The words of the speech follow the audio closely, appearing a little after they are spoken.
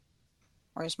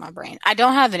Where's my brain? I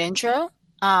don't have an intro.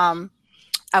 I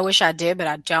wish I did, but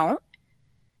I don't.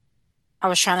 I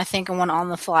was trying to think of one on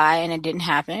the fly and it didn't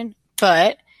happen.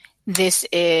 But this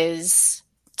is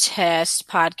test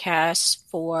podcast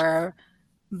for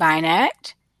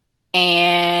Binact.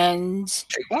 And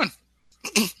Take one.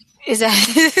 is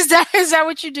that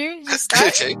what you do? You just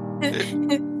start? Take.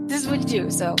 This is what you do.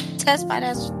 So test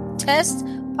podcast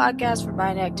for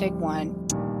Binact, take one.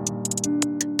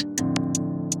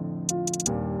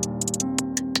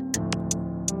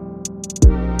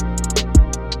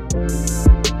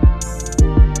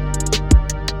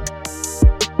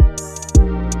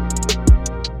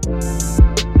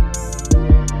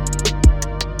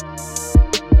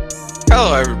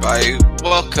 Hello, everybody.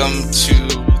 Welcome to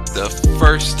the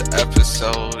first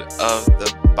episode of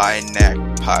the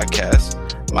Binact podcast.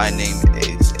 My name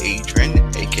is Adrian,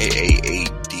 aka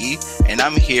AD, and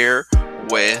I'm here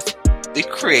with the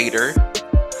creator,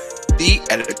 the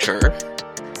editor,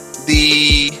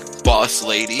 the boss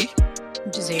lady.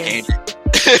 I'm just here.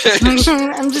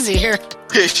 I'm just here.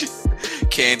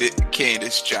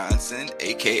 Candice Johnson,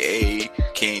 aka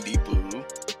Candy Boo,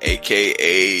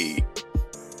 aka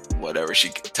whatever she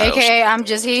titles. AKA I'm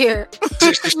just here.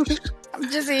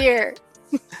 I'm just here.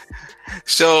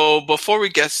 So before we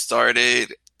get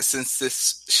started,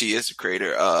 since she is a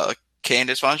creator,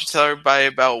 Candice, why don't you tell everybody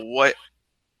about what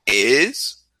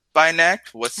is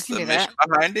Binact? What's the mission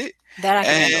behind it? That I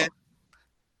can handle.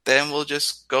 Then we'll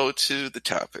just go to the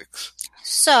topics.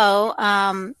 So,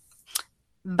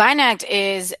 Binact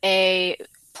is a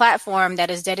platform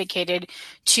that is dedicated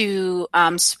to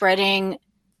spreading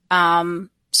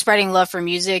love for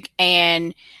music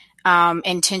and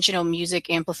intentional music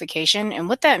amplification. And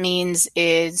what that means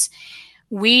is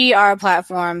we are a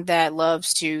platform that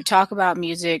loves to talk about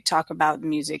music, talk about the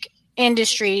music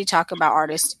industry, talk about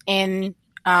artists in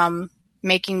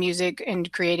making music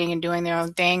and creating and doing their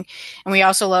own thing. And we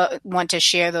also want to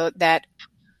share that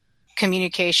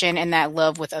communication and that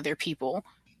love with other people.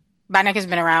 Binact has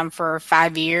been around for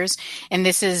 5 years, and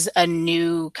this is a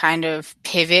new kind of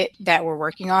pivot that we're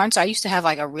working on. So I used to have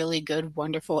like a really good,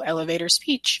 wonderful elevator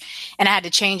speech, and I had to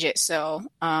change it. So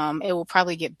it will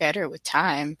probably get better with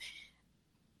time,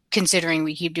 considering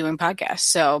we keep doing podcasts.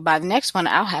 So by the next one,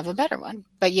 I'll have a better one.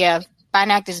 But yeah,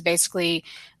 Binact is basically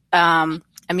a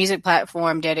music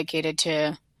platform dedicated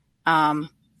to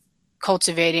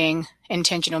cultivating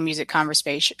intentional music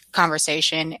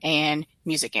conversation and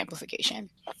music amplification.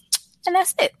 And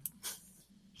that's it.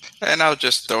 And I'll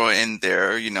just throw in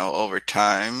there, over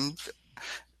time,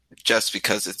 just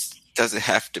because it doesn't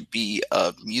have to be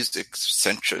a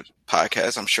music-centric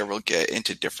podcast. I'm sure we'll get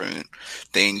into different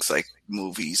things like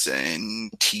movies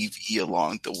and TV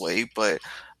along the way. But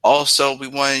also, we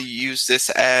want to use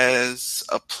this as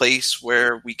a place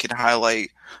where we can highlight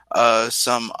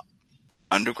some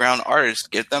underground artists,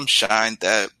 give them shine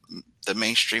that the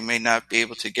mainstream may not be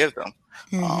able to give them.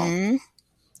 Mm-hmm.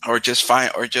 Or just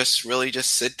really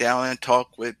sit down and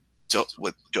talk with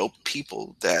dope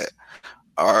people that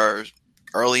are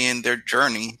early in their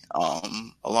journey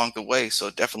along the way. So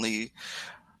definitely,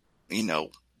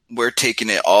 we're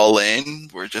taking it all in.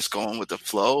 We're just going with the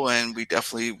flow, and we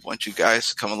definitely want you guys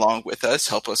to come along with us,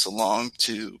 help us along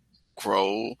to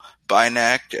grow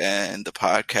Binact and the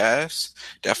podcast.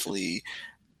 Definitely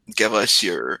give us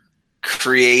your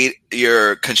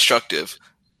constructive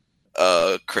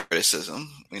criticism.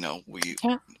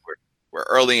 We're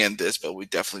early in this, but we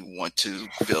definitely want to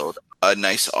build a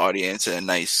nice audience and a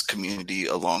nice community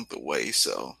along the way.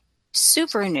 So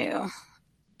super new.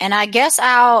 And I guess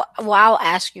I'll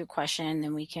ask you a question and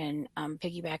then we can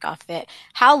piggyback off it.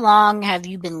 How long have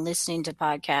you been listening to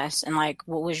podcasts, and like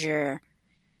what was your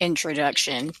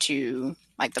introduction to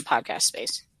like the podcast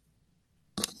space?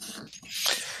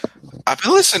 I've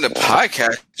been listening to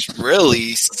podcasts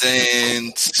really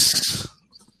since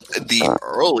the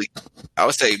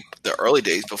early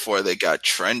days before they got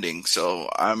trending. So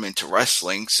I'm into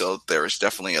wrestling, so there's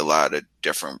definitely a lot of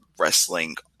different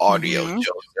wrestling audio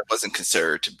shows. It wasn't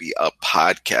considered to be a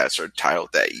podcast or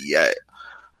titled that yet,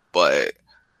 but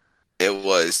it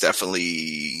was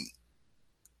definitely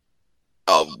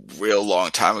a real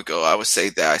long time ago. I would say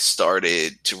that I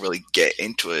started to really get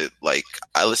into it. Like,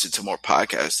 I listen to more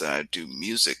podcasts than I do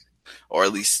music, or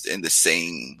at least in the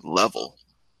same level.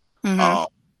 I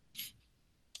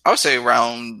would say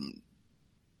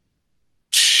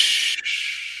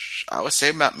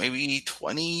about maybe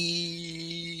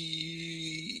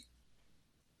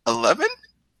 2011.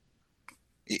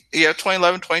 Yeah,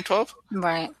 2011, 2012.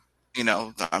 Right.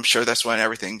 I'm sure that's when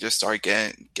everything just started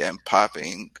getting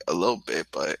popping a little bit,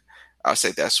 but I'll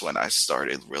say that's when I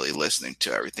started really listening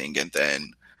to everything. And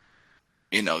then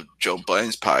Joe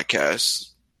Budden's podcast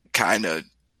kind of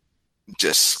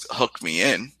just hooked me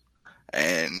in,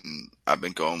 and I've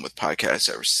been going with podcasts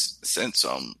ever since. So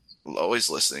I'm always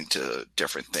listening to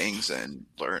different things and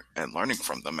learning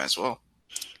from them as well.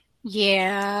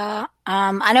 Yeah.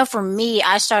 I know for me,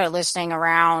 I started listening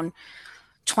around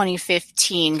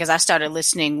 2015 because I started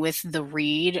listening with The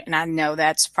Read, and I know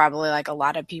that's probably like a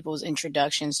lot of people's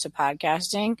introductions to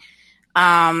podcasting.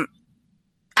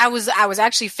 I was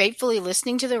actually faithfully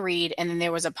listening to The Read, and then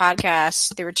there was a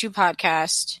podcast. There were two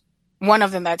podcasts, one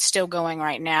of them that's still going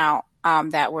right now,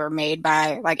 that were made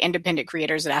by like independent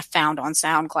creators that I found on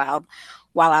SoundCloud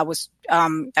while I was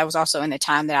that was also in the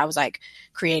time that I was like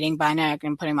creating Binac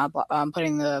and putting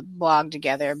the blog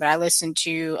together. But I listened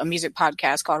to a music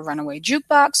podcast called Runaway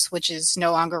Jukebox, which is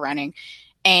no longer running,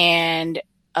 and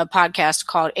a podcast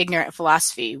called Ignorant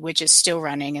Philosophy, which is still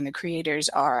running, and the creators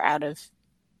are out of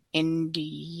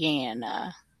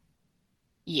Indiana.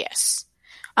 Yes.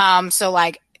 So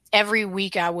like every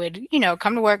week I would,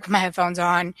 come to work with my headphones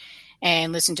on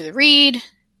and listen to The Read,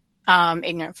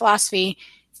 Ignorant Philosophy,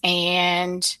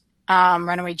 and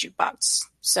Runaway Jukebox.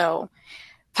 So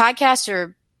podcasts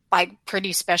are like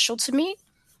pretty special to me.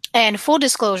 And full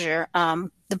disclosure, the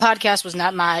podcast was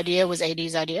not my idea, it was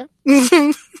AD's idea.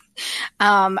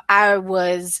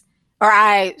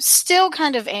 I still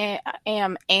kind of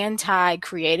am anti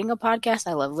creating a podcast.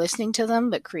 I love listening to them,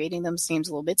 but creating them seems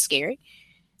a little bit scary.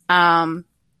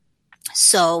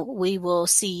 So we will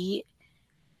see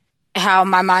how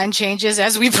my mind changes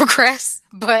as we progress.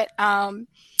 But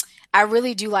I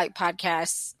really do like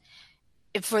podcasts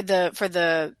for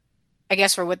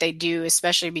what they do,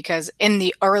 especially because in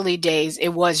the early days, it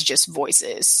was just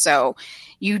voices. So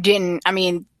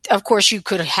of course you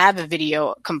could have a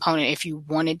video component if you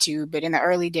wanted to, but in the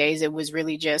early days, it was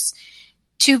really just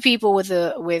two people with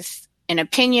an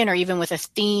opinion or even with a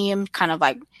theme, kind of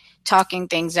like talking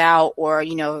things out. Or,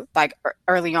 like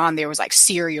early on, there was like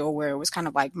Serial, where it was kind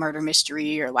of like murder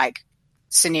mystery or like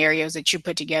scenarios that you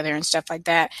put together and stuff like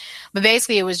that. But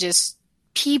basically it was just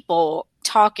people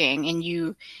talking, and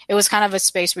it was kind of a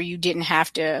space where you didn't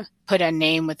have to put a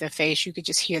name with a face. You could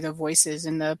just hear the voices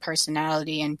and the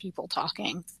personality and people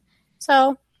talking.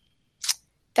 So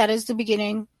that is the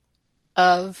beginning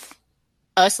of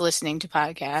us listening to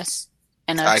podcasts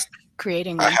and us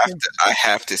creating them. I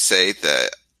have to say that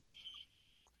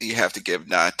you have to give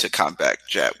nod to Combat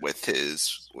Jet with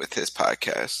his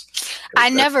podcast. I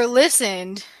never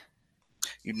listened.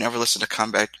 You never listened to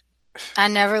Combat? I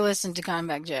never listened to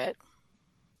Combat Jet.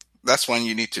 That's one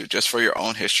you need to, just for your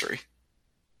own history.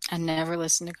 I never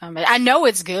listened to Combat. I know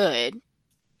it's good.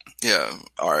 Yeah,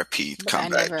 R.I.P.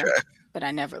 Combat Jet. But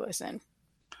I never listened.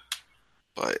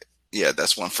 But yeah,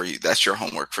 that's one for you. That's your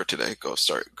homework for today. Go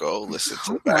listen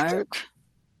to the back.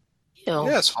 Ew.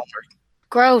 Yeah, it's homework.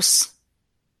 Gross.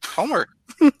 Homework.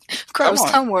 Gross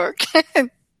homework.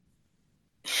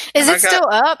 Is it still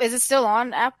up? Is it still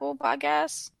on Apple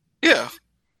Podcasts? Yeah.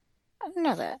 I didn't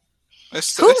know that.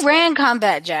 Who ran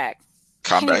Combat Jack?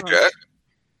 Combat Jack?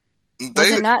 Was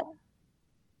it not?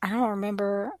 I don't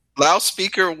remember.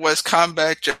 Loudspeaker was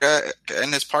Combat Jack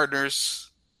and his partners.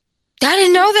 I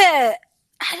didn't know that.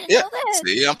 I didn't know that.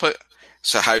 See,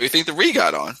 so how do you think the Re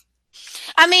got on?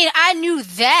 I mean, I knew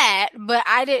that, but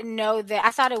I didn't know that.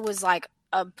 I thought it was like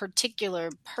a particular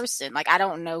person. Like, I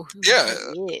don't know who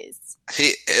he is.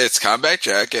 It's Combat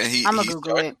Jack, and I'm gonna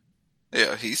Google it.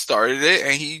 Yeah, he started it,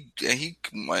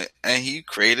 and he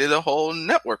created a whole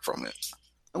network from it.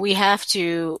 We have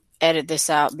to edit this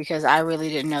out because I really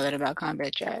didn't know that about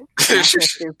Combat Jack. I'm so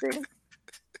stupid.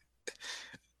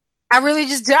 I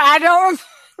don't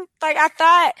like. I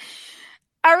thought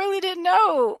I really didn't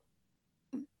know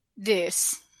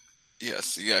this.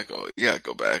 Yes, you gotta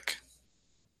go back.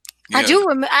 I do,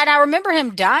 and I remember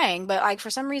him dying, but like for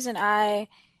some reason I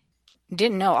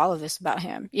didn't know all of this about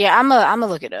him. Yeah, I'm gonna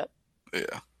look it up.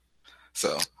 Yeah.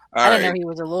 So I didn't know he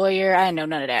was a lawyer. I didn't know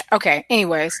none of that. Okay.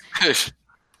 Anyways,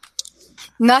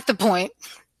 not the point.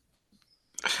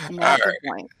 Not the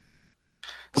point.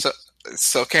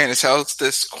 So Candice, how's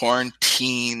this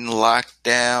quarantine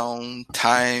lockdown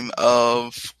time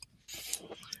of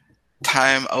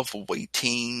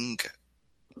waiting?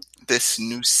 This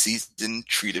new season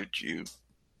treated you?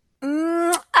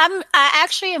 I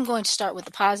actually am going to start with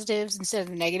the positives instead of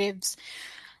the negatives.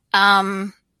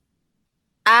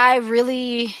 I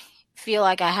really feel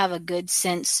like I have a good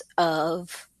sense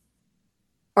of,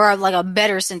 or like a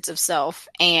better sense of self,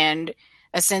 and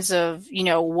a sense of,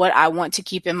 what I want to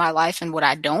keep in my life and what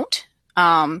I don't.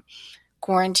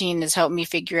 Quarantine has helped me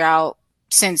figure out,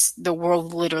 since the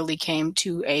world literally came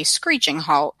to a screeching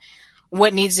halt,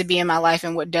 what needs to be in my life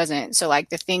and what doesn't. So like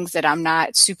the things that I'm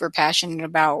not super passionate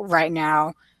about right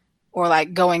now, or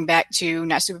like going back to,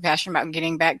 not super passionate about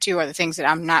getting back to, are the things that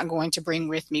I'm not going to bring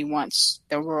with me once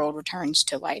the world returns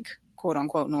to like quote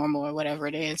unquote normal or whatever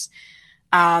it is.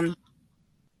 And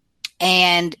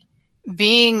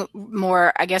being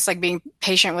more, I guess, like being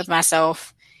patient with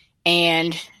myself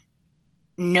and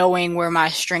knowing where my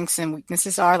strengths and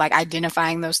weaknesses are, like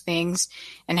identifying those things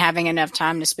and having enough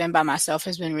time to spend by myself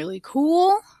has been really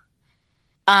cool.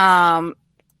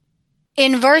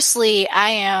 Inversely,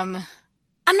 I'm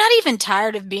not even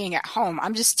tired of being at home.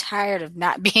 I'm just tired of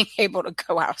not being able to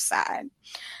go outside.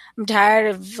 I'm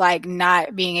tired of like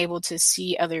not being able to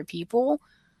see other people.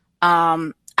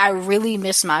 I really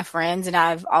miss my friends, and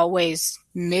I've always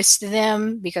missed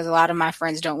them because a lot of my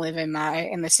friends don't live in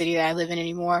the city that I live in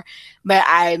anymore. But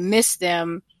I miss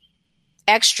them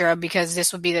extra because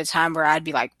this would be the time where I'd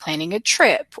be like planning a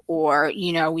trip, or,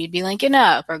 you know, we'd be linking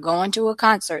up or going to a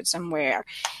concert somewhere,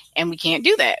 and we can't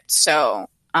do that. So,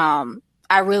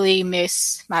 I really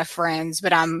miss my friends,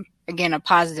 but I'm, again, a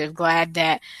positive glad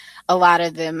that a lot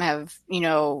of them have, you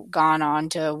know, gone on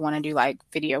to want to do like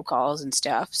video calls and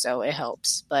stuff. So it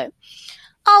helps. But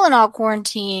all in all,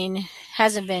 quarantine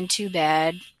hasn't been too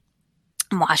bad.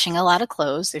 I'm washing a lot of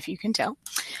clothes, if you can tell.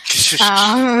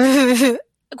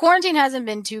 Quarantine hasn't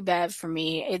been too bad for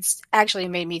me. It's actually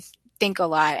made me think a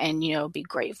lot and, you know, be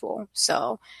grateful.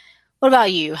 So what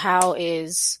about you? How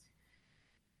is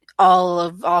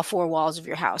all four walls of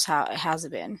your house? How's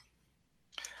it been?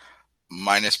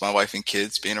 Minus my wife and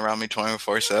kids being around me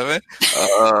 24/7.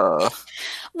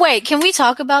 Wait, can we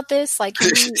talk about this? Like,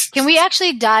 can we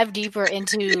actually dive deeper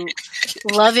into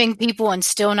loving people and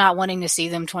still not wanting to see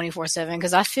them 24/7?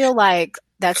 Because I feel like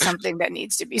that's something that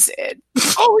needs to be said.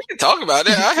 Oh, we can talk about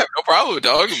it. I have no problem with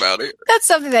talking about it. That's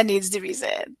something that needs to be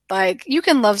said. Like, you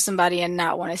can love somebody and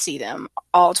not want to see them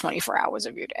all 24 hours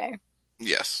of your day.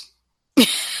 Yes.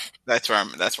 That's where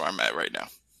I'm at right now.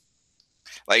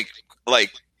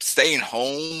 Like staying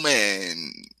home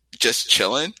and just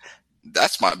chilling,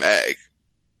 that's my bag.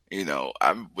 You know,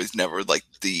 I was never like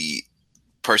the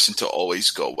person to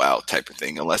always go out type of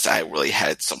thing unless I really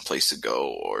had some place to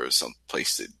go or some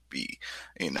place to be,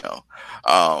 you know.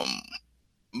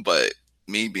 But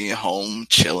me being home,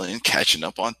 chilling, catching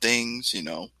up on things, you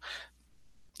know,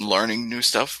 learning new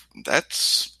stuff,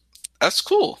 that's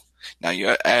cool. Now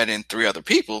you add in 3 other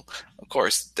people, of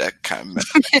course, that kind of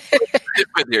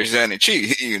with your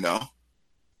energy, you know.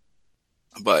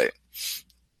 But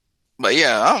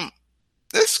yeah,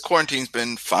 this quarantine's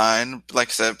been fine. Like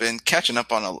I said, I've been catching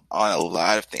up on a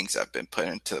lot of things I've been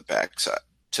putting to the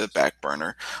back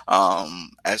burner,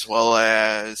 as well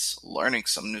as learning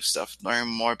some new stuff,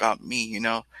 learning more about me, you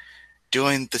know,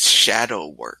 doing the shadow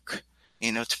work,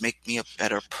 you know, to make me a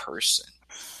better person,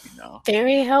 you know.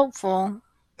 Very helpful.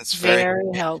 It's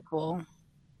very helpful.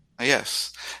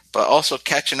 Yes, but also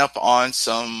catching up on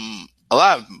a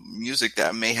lot of music that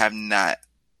I may have not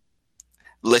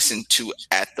listened to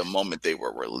at the moment they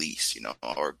were released, you know,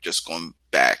 or just going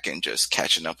back and just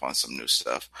catching up on some new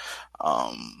stuff,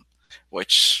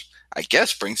 which I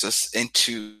guess brings us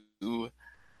into,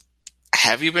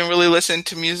 have you been really listening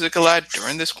to music a lot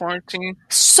during this quarantine?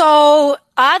 So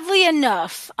oddly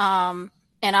enough,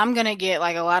 and I'm going to get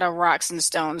like a lot of rocks and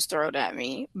stones thrown at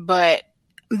me, but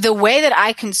the way that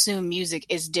I consume music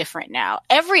is different now.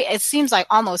 It seems like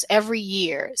almost every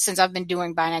year since I've been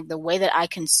doing Binag, the way that I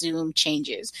consume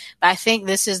changes. But I think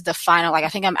this is the final, like, I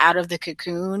think I'm out of the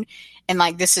cocoon, and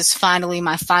like, this is finally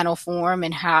my final form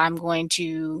and how I'm going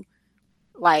to,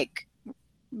 like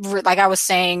I was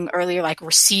saying earlier, like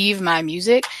receive my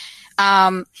music.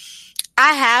 I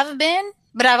have been,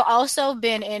 but I've also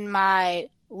been in my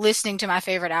listening to my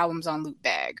favorite albums on loop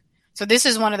bag. So this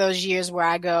is one of those years where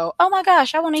I go, oh my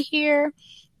gosh, I want to hear,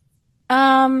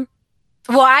 well,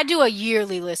 I do a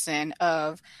yearly listen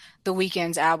of the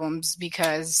Weeknd's albums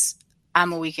because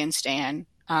I'm a Weeknd stan.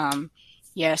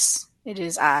 Yes, it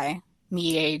is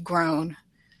me, a grown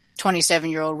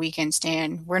 27-year-old Weeknd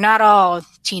stan. We're not all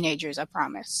teenagers, I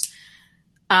promise.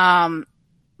 But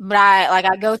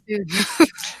I go through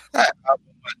that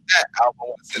album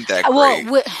wasn't that great.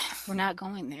 Well, we're not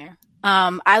going there.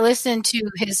 I listen to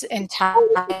his entire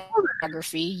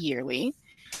discography yearly.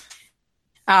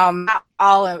 Not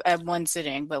all at one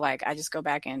sitting, but like I just go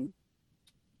back and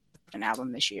an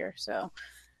album this year. So,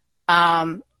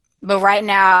 but right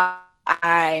now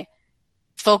I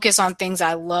focus on things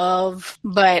I love.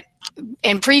 But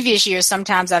in previous years,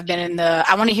 sometimes I've been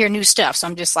I want to hear new stuff. So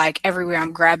I'm just like everywhere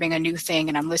I'm grabbing a new thing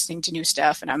and I'm listening to new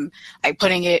stuff and I'm like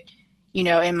putting it, you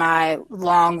know, in my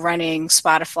long running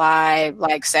Spotify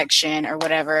like section or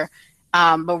whatever.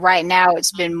 But right now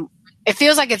it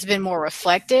feels like it's been more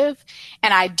reflective.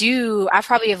 And I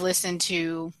probably have listened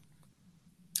to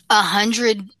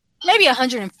 100, maybe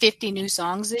 150 new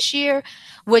songs this year,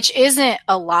 which isn't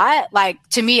a lot. Like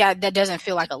to me, that doesn't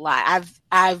feel like a lot.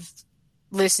 I've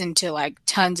listened to like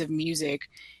tons of music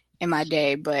in my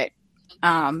day, but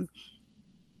I'm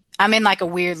in like a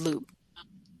weird loop.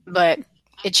 But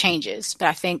it changes. But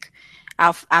I think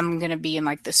I'm gonna be in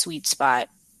like the sweet spot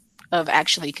of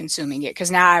actually consuming it,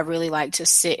 because now I really like to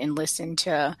sit and listen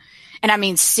to, and I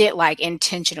mean sit like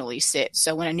intentionally sit.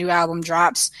 So when a new album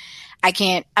drops,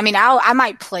 I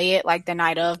might play it like the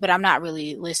night of, but I'm not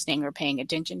really listening or paying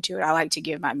attention to it. I like to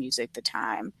give my music the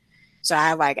time. So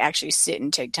I like actually sit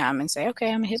and take time and say, okay,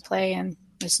 I'm gonna hit play and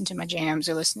listen to my jams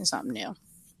or listen to something new.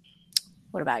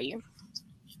 What about you?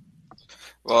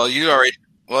 Well, you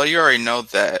already know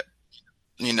that,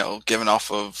 given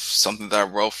off of something that I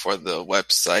wrote for the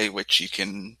website, which you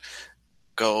can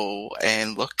go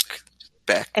and look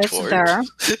back It's towards. there.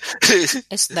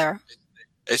 It's there.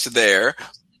 It's there.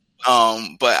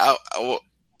 But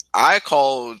I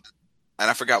called, and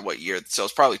I forgot what year, so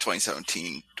it's probably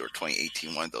 2017 or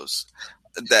 2018, one of those,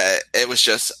 that it was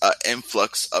just an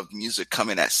influx of music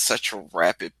coming at such a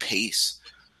rapid pace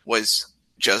was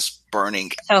just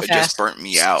just burnt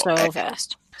me out. So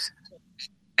fast.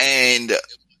 And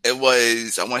it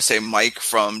was, I want to say, Mike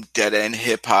from Dead End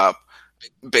Hip Hop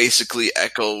basically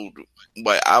echoed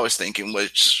what I was thinking,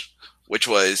 which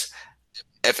was,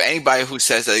 if anybody who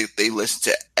says that they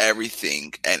listen to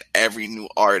everything and every new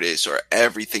artist or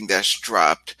everything that's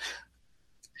dropped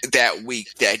that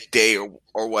week, that day,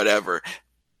 or whatever,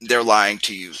 they're lying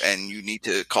to you, and you need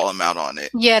to call them out on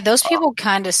it. Yeah, those people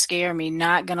kind of scare me,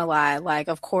 not gonna lie. Like,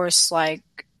 of course, like,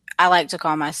 I like to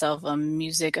call myself a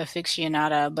music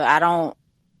aficionada, but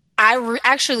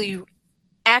actually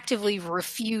actively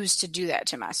refuse to do that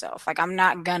to myself. Like, I'm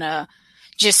not gonna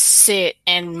just sit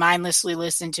and mindlessly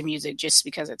listen to music just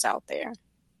because it's out there.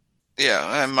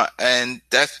 Yeah, and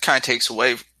that kind of takes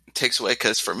away,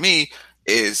 because for me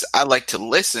is, I like to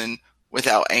listen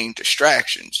without any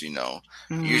distractions.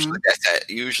 Mm-hmm.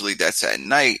 Usually that's at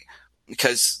night,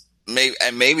 because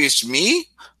maybe it's me,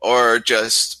 or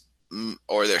there's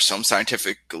some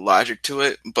scientific logic to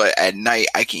it. But at night,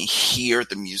 I can hear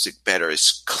the music better.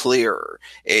 It's clearer.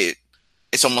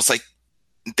 It's almost like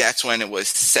that's when it was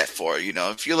set for.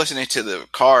 If you're listening to the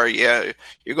car, yeah,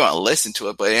 you're going to listen to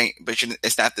it, but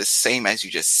it's not the same as you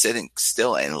just sitting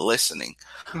still and listening.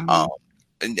 Mm-hmm.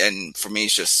 And for me,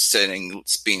 it's just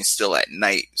being still at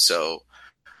night. So,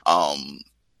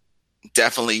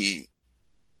 definitely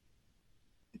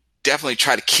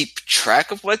try to keep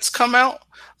track of what's come out,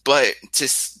 but to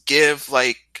give,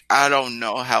 like, I don't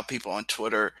know how people on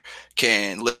Twitter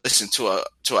can listen to an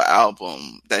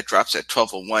album that drops at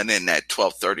 12:01 and at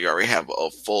 12:30 already have a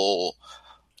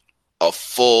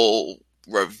full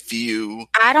review.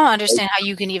 I don't understand how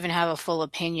you can even have a full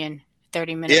opinion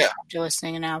 30 minutes after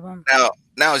listening to an album.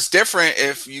 Now it's different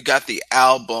if you got the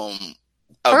album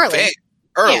early,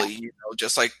 yeah.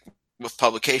 Just like with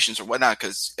publications or whatnot,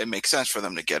 because it makes sense for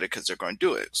them to get it because they're going to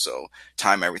do it. So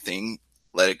time everything,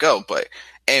 let it go. But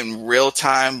in real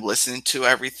time, listening to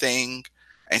everything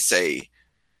and say,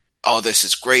 "Oh, this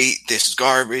is great. This is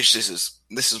garbage. This is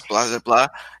blah blah blah."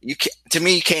 You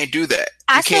can't do that.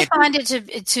 I still find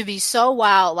it to be so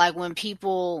wild. Like when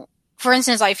people, for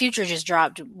instance, like Future just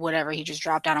dropped whatever he just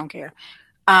dropped. I don't care.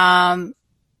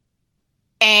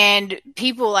 And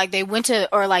people, like, they went to,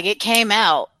 or like it came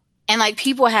out, and like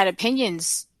people had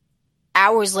opinions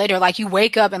hours later. Like you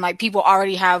wake up and like people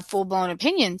already have full blown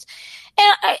opinions.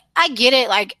 And I get it.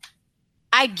 Like,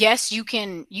 I guess you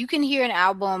can hear an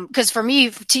album, because for me,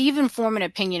 to even form an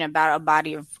opinion about a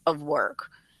body of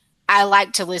work, I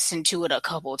like to listen to it a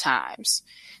couple times.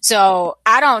 So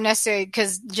I don't necessarily,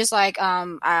 because just like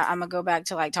I'm gonna go back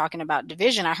to like talking about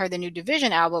Division. I heard the new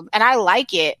Division album and I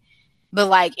like it, but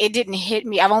like it didn't hit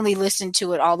me. I've only listened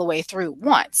to it all the way through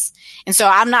once, and so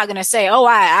I'm not gonna say, oh,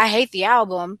 I hate the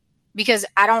album, because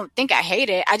I don't think I hate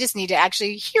it. I just need to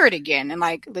actually hear it again and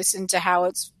like listen to how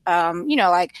it's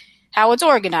like how it's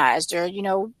organized, or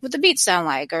what the beats sound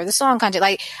like, or the song content.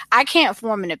 Like, I can't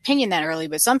form an opinion that early,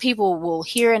 but some people will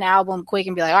hear an album quick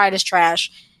and be like, all right, it's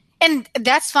trash. And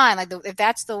that's fine. Like, if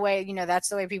that's the way, that's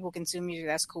the way people consume music,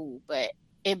 that's cool. But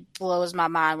it blows my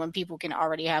mind when people can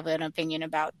already have an opinion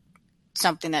about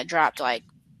something that dropped like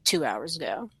 2 hours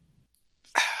ago.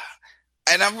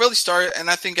 And I'm really started, and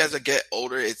I think as I get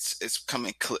older, it's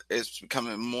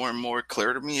becoming more and more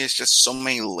clear to me. It's just so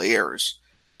many layers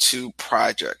to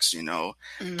projects,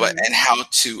 Mm-hmm. and how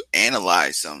to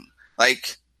analyze them.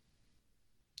 Like,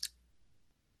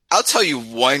 I'll tell you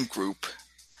one group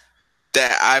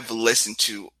that I've listened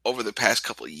to over the past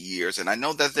couple of years, and I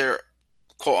know that they're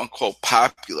quote unquote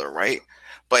popular, right?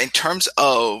 But in terms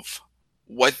of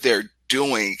what they're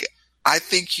doing, I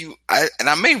think and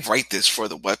I may write this for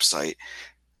the website,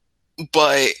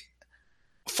 but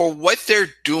for what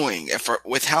they're doing and for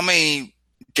with how many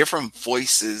different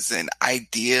voices and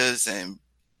ideas and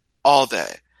all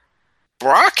that,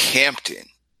 Brockhampton.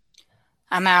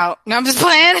 I'm out. No, I'm just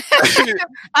playing.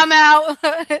 I'm out.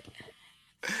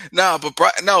 But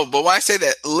when I say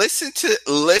that, listen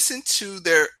to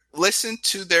their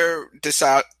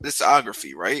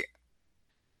discography, right?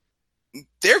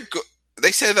 They're good.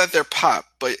 They say that they're pop,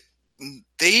 but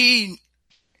they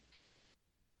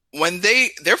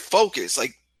they're focused.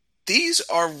 Like, these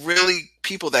are really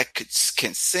people that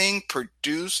can sing,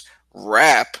 produce,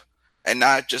 rap, and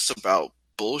not just about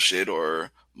bullshit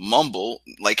or mumble.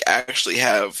 Like, actually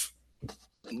have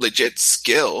legit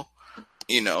skill,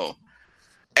 you know.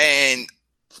 And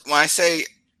when I say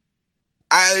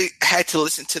I had to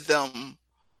listen to them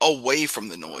away from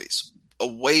the noise,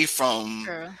 away from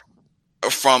Sure.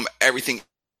 Everything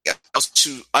else,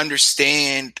 to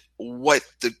understand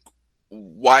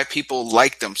why people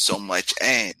like them so much,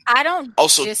 and I don't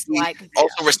also dislike them.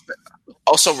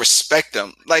 also respect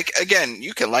them. Like, again,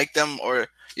 you can like them or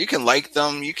you can like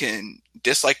them, you can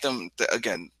dislike them.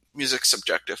 Again, music's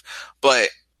subjective, but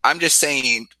I'm just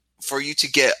saying, for you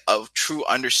to get a true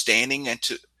understanding and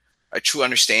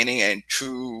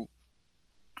true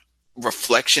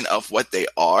reflection of what they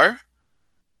are,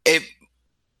 it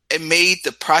made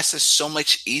the process so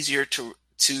much easier to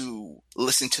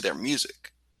listen to their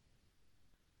music.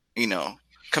 You know,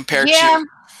 compared Yeah.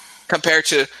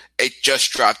 to it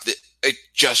just dropped. It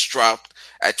just dropped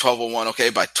at 12:01. Okay,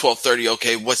 by 12:30.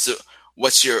 Okay, what's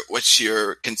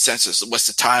your consensus? What's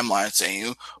the timeline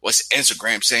saying? What's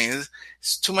Instagram saying?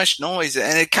 It's too much noise,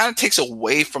 and it kind of takes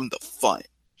away from the fun.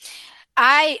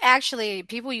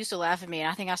 People used to laugh at me, and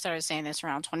I think I started saying this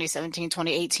around 2017,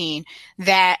 2018,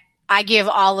 that I give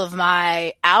all of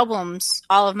my albums,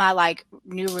 all of my like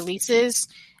new releases,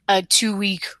 a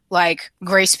 2-week like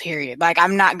grace period. Like,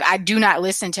 I do not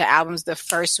listen to albums the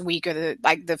first week or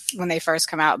when they first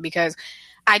come out, because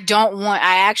I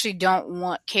actually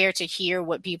don't care to hear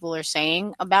what people are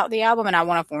saying about the album, and I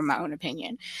want to form my own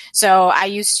opinion. So I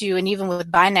used to, and even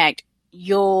with Binact,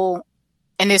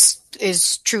 and this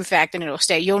is true fact and it'll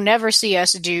stay, you'll never see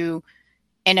us do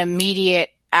an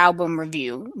immediate album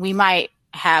review. We might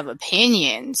have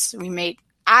opinions.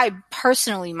 I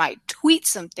personally might tweet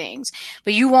some things,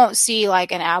 but you won't see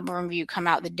like an album review come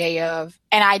out the day of.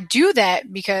 And I do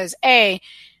that because it's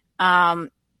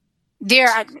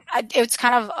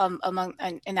kind of among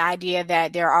an idea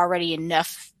that there are already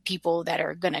enough people that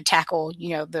are going to tackle,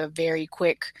 the very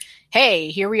quick, hey,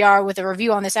 here we are with a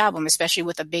review on this album, especially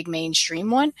with a big mainstream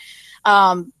one.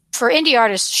 For indie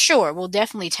artists, sure, we'll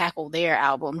definitely tackle their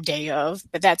album day of,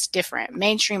 but that's different.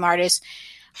 Mainstream artists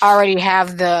already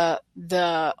have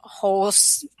the whole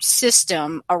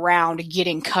system around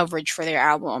getting coverage for their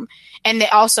album, and they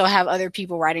also have other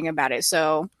people writing about it.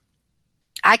 So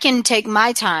I can take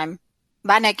my time.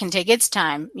 Botnet can take its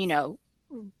time,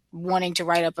 wanting to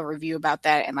write up a review about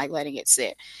that and like letting it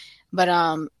sit. But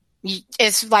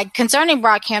it's like, concerning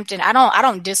Brockhampton, I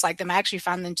don't dislike them. I actually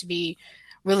find them to be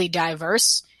really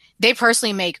diverse. They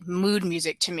personally make mood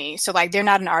music to me. So like, they're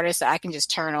not an artist that I can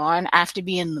just turn on. I have to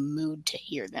be in the mood to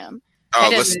hear them.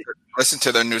 Listen to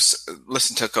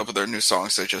a couple of their new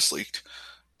songs that just leaked.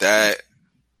 That's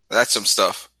some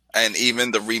stuff. And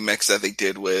even the remix that they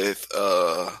did with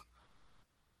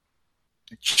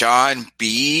John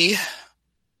B.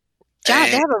 They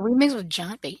have a remix with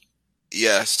John B.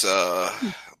 Yes.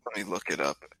 Let me look it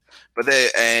up. But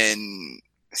I'm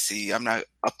not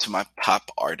up to my pop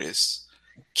artists.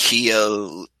 Kia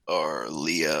or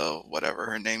Leah, whatever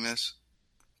her name is.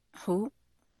 Who?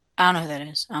 I don't know who that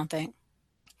is. I don't think.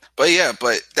 But yeah,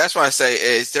 that's what I say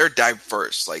is they're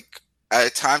diverse. Like,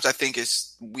 at times I think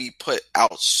we put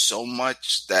out so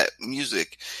much, that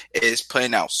music is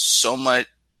putting out so much,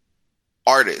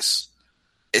 artists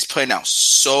is putting out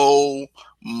so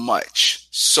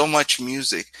much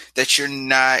music that you're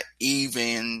not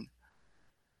even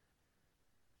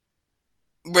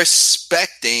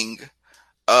respecting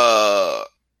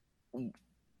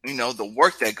the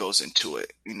work that goes into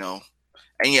it, And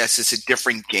yes, it's a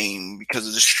different game because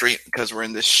of because we're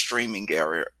in this streaming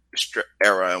era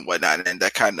and whatnot, and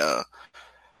that kind of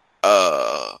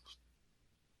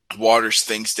waters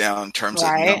things down in terms of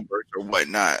numbers or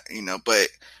whatnot, But,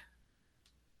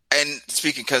 and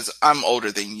speaking, because I'm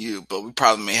older than you, but we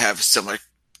probably may have similar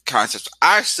concepts.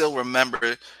 I still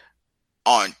remember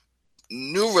on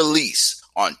new release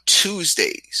on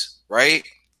Tuesdays, right?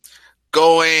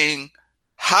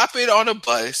 Hopping on a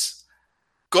bus,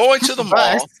 going to the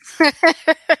Bus. mall.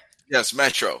 Yes,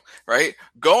 Metro, right?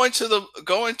 Going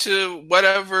to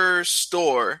whatever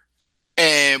store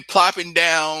and plopping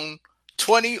down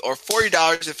 $20 or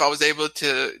 $40 if I was able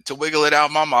to wiggle it out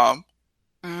of my mom.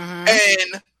 Mm-hmm.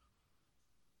 And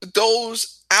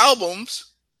those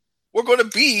albums were going to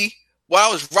be while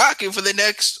I was rocking for the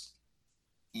next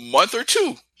month or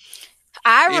two.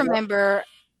 I remember,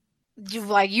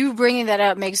 like, you bringing that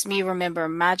up makes me remember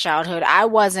my childhood. I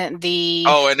wasn't the...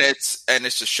 Oh, and it's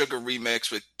a Sugar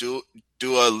remix with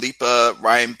Dua Lipa,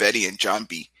 Ryan Betty, and John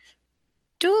B.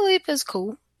 Dua Lipa's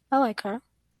cool. I like her.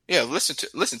 Yeah, listen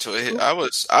to it. I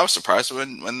was surprised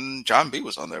when John B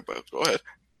was on there, but go ahead.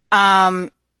 I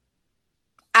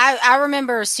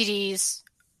remember CDs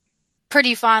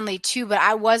pretty fondly too, but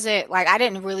I wasn't like, I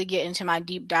didn't really get into my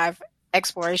deep dive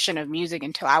exploration of music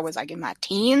until I was like in my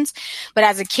teens. But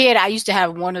as a kid, I used to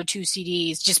have 1 or 2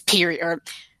 CDs, just period. Or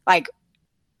like,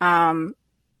 I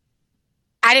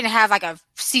didn't have like a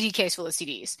CD case full of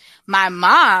CDs. My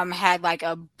mom had like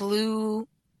a blue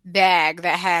bag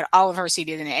that had all of her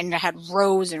CDs in it, and it had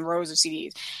rows and rows of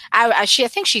CDs. I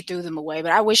think she threw them away,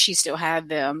 but I wish she still had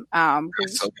them. I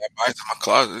still got mine in my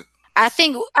closet. I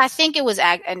think it was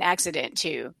an accident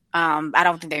too. I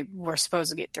don't think they were supposed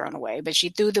to get thrown away, but she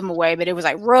threw them away. But it was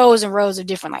like rows and rows of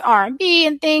different like R&B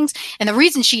and things. And the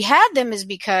reason she had them is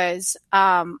because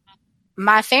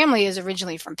my family is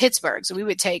originally from Pittsburgh, so we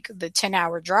would take the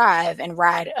 10-hour drive and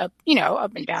ride up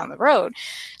and down the road.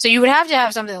 So you would have to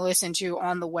have something to listen to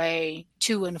on the way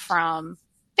to and from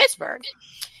Pittsburgh.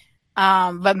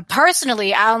 But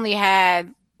personally, I only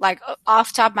had, like, off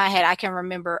the top of my head, I can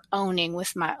remember owning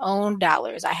with my own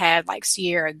dollars. I had like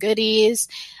Sierra Goodies.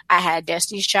 I had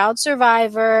Destiny's Child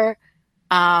Survivor.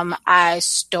 I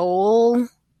stole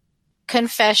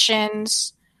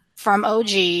Confessions from OG.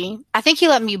 I think he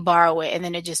let me borrow it, and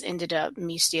then it just ended up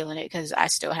me stealing it because I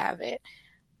still have it.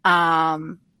 OG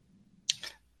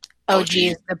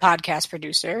is the podcast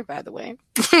producer, by the way.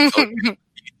 Get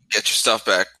your stuff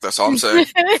back. That's all I'm saying.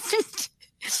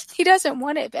 He doesn't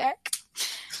want it back.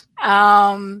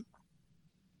 But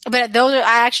those are,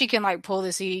 I actually can like pull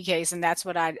the CD case, and that's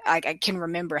what I can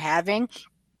remember having.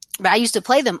 But I used to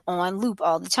play them on loop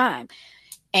all the time.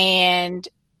 And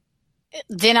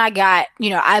then I got,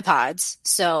 iPods.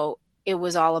 So it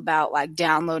was all about like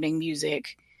downloading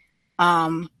music.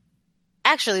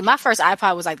 Actually, my first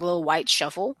iPod was like a little white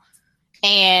shuffle.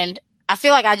 And I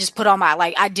feel like I just put all my,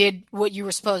 like, I did what you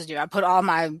were supposed to do. I put all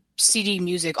my CD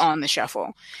music on the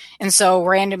shuffle. And so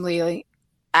randomly,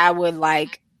 I would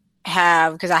like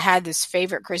have, because I had this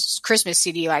favorite Christmas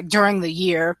CD, like during the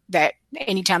year, that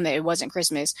anytime that it wasn't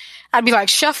Christmas, I'd be like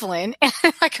shuffling and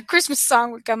like a Christmas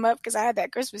song would come up because I had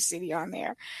that Christmas CD on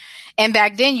there. And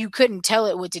back then you couldn't tell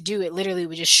it what to do. It literally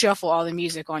would just shuffle all the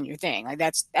music on your thing. Like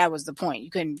that was the point. You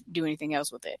couldn't do anything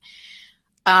else with it.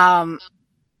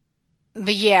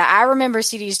 But yeah, I remember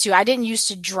CDs too. I didn't used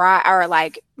to drive or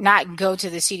like not go to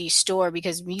the CD store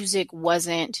because music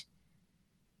wasn't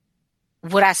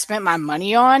what I spent my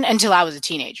money on until I was a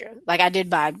teenager. Like I did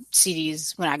buy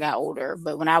CDs when I got older,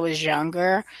 but when I was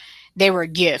younger, they were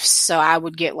gifts. So I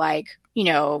would get like,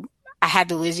 I had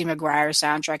the Lizzie McGuire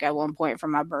soundtrack at one point for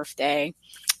my birthday.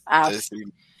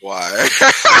 Why?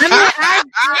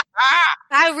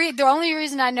 The only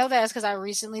reason I know that is because I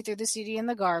recently threw the CD in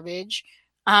the garbage.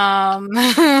 I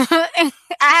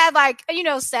had like,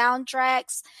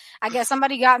 soundtracks. I guess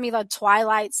somebody got me the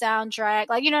Twilight soundtrack.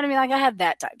 Like, you know what I mean? Like I had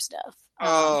that type stuff.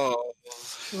 Oh.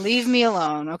 Leave me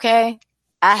alone, okay?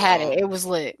 I had it. It was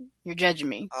lit. You're judging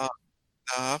me.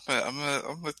 I'm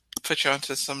gonna put you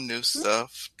onto some new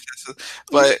stuff.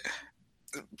 But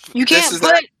you can't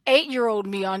put 8-year-old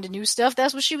me onto new stuff.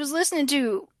 That's what she was listening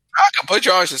to. I can put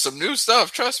you onto some new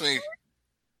stuff. Trust me.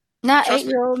 Not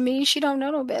 8-year-old me. She don't know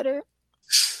no better.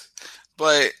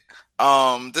 But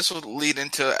this will lead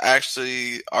into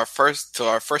actually our first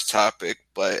topic.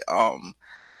 But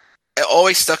it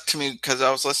always stuck to me because I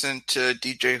was listening to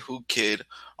DJ Who Kid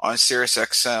on Sirius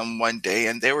XM one day,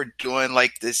 and they were doing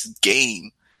like this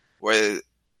game where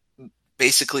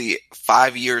basically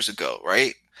 5 years ago,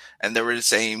 right? And they were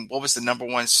saying what was the number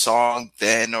one song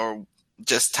then, or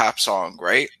just top song,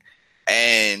 right?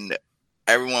 And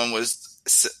everyone was,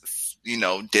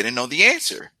 didn't know the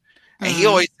answer. And he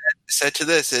always said to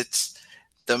this, it's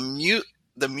the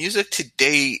music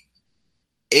today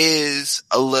is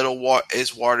a little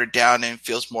is watered down and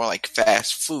feels more like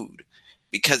fast food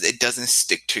because it doesn't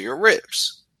stick to your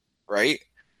ribs, right?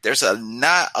 There's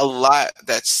not a lot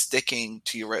that's sticking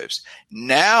to your ribs.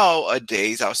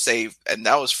 Nowadays, I'll say, and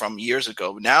that was from years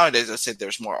ago, nowadays I said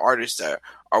there's more artists that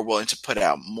are willing to put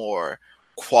out more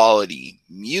quality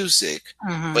music,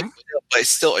 but it's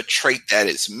still a trait that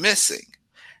is missing.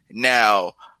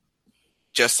 Now,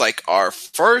 just like our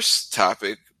first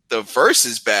topic, the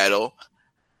versus battle,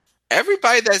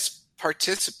 everybody that's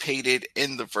participated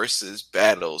in the versus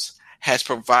battles has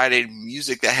provided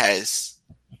music that has,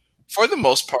 for the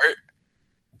most part,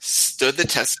 stood the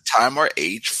test of time or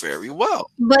age very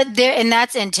well. But and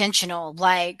that's intentional.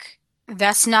 Like,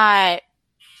 that's not,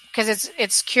 because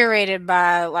it's curated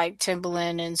by like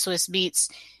Timbaland and Swiss Beats.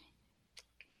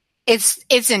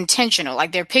 It's intentional.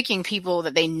 Like, they're picking people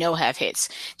that they know have hits.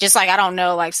 Just like, I don't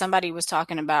know, like somebody was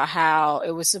talking about how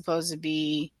it was supposed to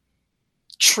be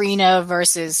Trina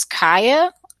versus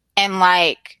Kaya, and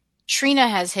like Trina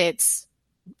has hits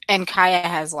and Kaya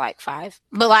has like 5.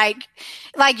 But like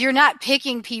you're not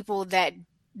picking people that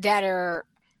are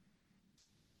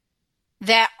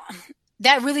that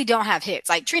really don't have hits.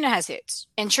 Like, Trina has hits,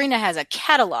 and Trina has a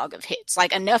catalog of hits,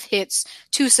 like enough hits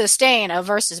to sustain a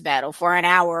versus battle for an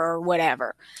hour or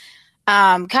whatever.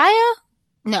 Kaya,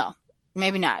 no,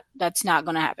 maybe not. That's not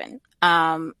going to happen.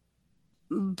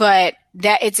 But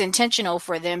that it's intentional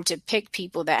for them to pick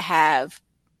people that have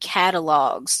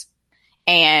catalogs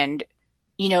and,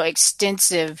 you know,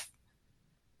 extensive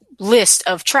list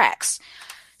of tracks.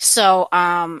 So,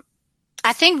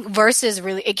 I think Versus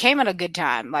really, it came at a good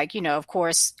time. Like, you know, of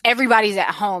course, everybody's at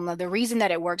home. The reason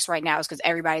that it works right now is because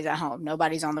everybody's at home.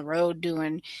 Nobody's on the road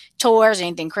doing tours or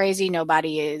anything crazy.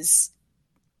 Nobody is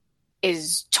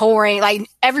touring. Like,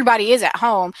 everybody is at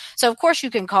home. So of course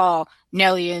you can call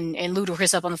Nelly and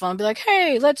Ludacris up on the phone and be like,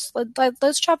 hey, let's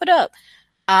chop it up.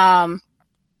 And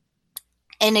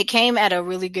it came at a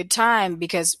really good time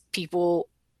because people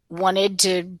wanted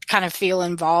to kind of feel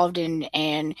involved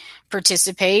and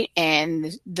participate,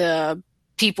 and the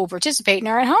people participating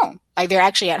are at home. Like, they're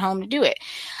actually at home to do it.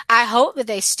 I hope that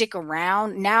they stick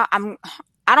around. Now,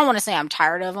 I don't want to say I'm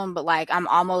tired of them, but like, I'm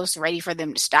almost ready for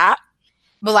them to stop.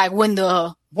 But like, when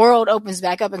the world opens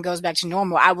back up and goes back to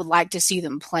normal, I would like to see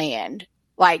them planned.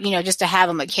 Like, you know, just to have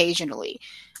them occasionally.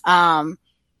 I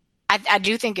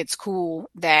do think it's cool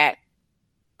that,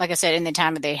 like I said, in the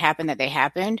time that they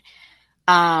happened.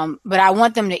 But I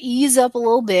want them to ease up a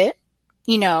little bit,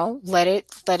 you know, let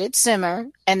it simmer,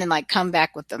 and then like come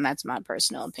back with them. That's my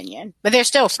personal opinion. But they're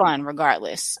still fun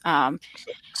regardless.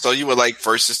 So you would like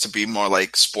versus to be more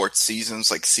like sports seasons,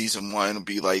 like season 1 would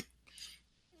be like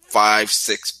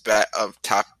 5-6 of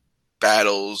top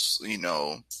battles, you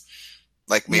know,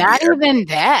 like maybe not even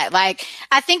that. Like,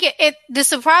 I think it the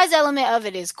surprise element of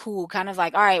it is cool. Kind of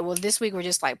like, all right, well, this week we're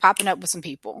just like popping up with some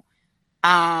people.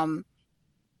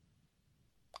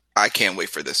 I can't wait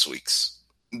for this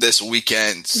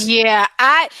weekend's. Yeah,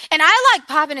 I like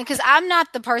popping it because I'm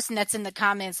not the person that's in the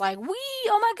comments like,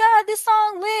 oh my God, this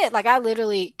song lit. Like, I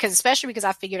literally, especially because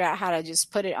I figured out how to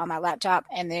just put it on my laptop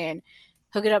and then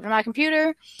hook it up to my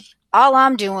computer. All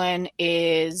I'm doing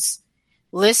is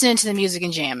listening to the music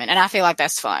and jamming, and I feel like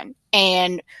that's fun.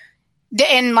 And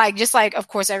like, just like, of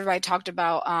course, everybody talked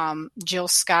about Jill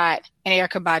Scott and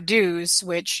Erykah Badu's,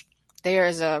 which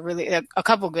there's a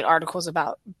couple good articles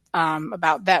about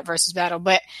that versus battle,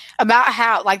 but about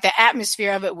how like the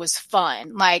atmosphere of it was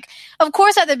fun. Like, of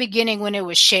course, at the beginning when it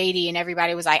was shady and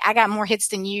everybody was like, I got more hits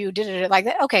than you, like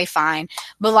that. Okay, fine.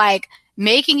 But like,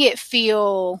 making it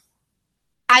feel,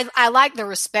 I like the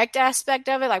respect aspect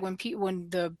of it. Like, when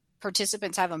the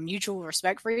participants have a mutual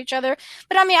respect for each other.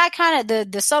 But I mean, I kind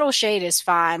of, the subtle shade is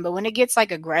fine, but when it gets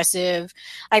like aggressive,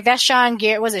 like that Sean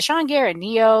Garrett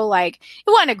Neo, like,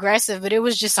 it wasn't aggressive, but it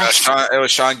was just like it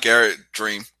was Sean Garrett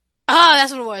Dream. Oh,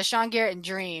 that's what it was, Sean Garrett and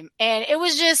Dream. And it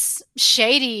was just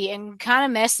shady and kind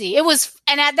of messy.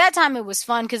 And at that time it was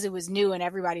fun because it was new and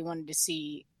everybody wanted to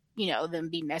see, you know, them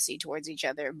be messy towards each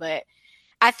other. But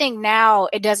I think now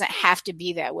it doesn't have to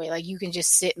be that way. Like, you can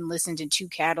just sit and listen to 2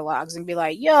 catalogs and be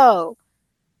like, yo,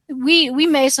 we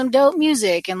made some dope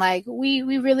music, and like, we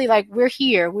really, like, we're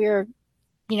here. We're,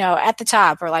 you know, at the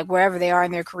top, or like wherever they are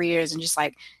in their careers, and just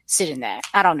like sit in that.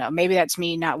 I don't know. Maybe that's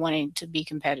me not wanting to be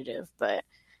competitive, but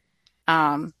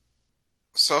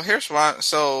So here's my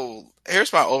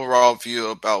overall view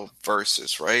about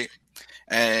versus, right?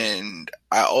 And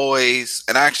I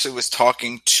actually was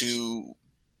talking to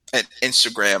an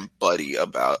Instagram buddy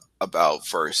about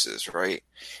versus, right?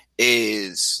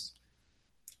 Is,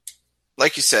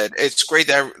 like you said, it's great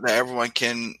that everyone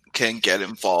can get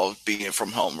involved being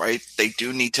from home, right? They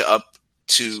do need to up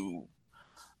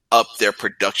their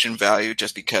production value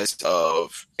just because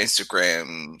of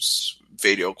Instagram's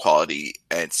video quality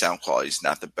and sound quality is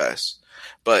not the best.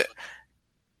 But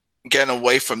getting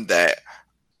away from that,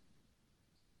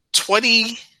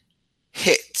 20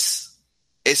 hits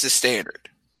is the standard.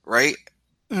 right?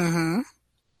 Mm-hmm.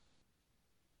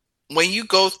 When you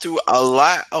go through a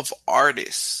lot of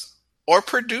artists or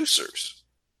producers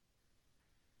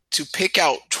to pick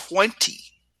out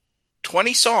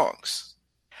 20 songs,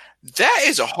 that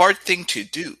is a hard thing to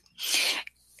do.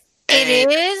 It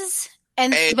And is,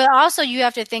 and but also you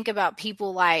have to think about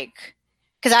people like,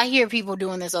 because I hear people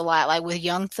doing this a lot, like with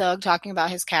Young Thug talking about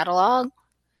his catalog.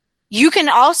 You can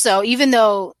also, even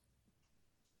though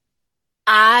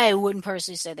I wouldn't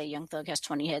personally say that Young Thug has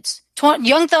 20 hits.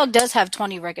 Young Thug does have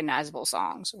 20 recognizable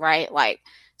songs, right? Like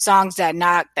songs that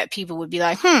knock that people would be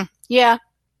like, yeah,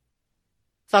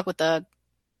 fuck with Thug.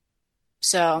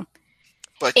 So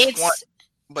but 20, it's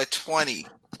but 20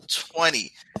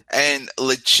 and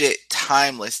legit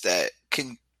timeless that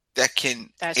can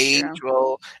that's age true.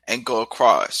 well and go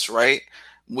across, right?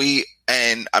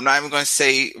 And I'm not even going to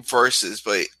say verses,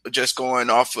 but just going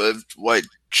off of what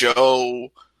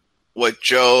Joe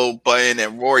Budden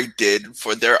and Rory did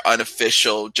for their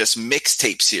unofficial just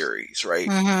mixtape series, right?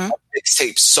 Mm-hmm.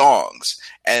 Mixtape songs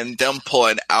and them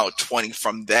pulling out 20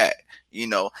 from that.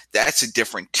 That's a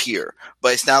different tier.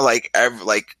 But it's not like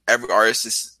every artist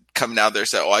is coming out there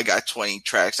saying, "Oh, I got 20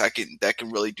 tracks. That can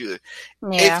really do it."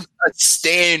 Yeah, It's a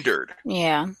standard,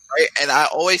 yeah, right? And I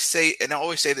always say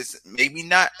this, maybe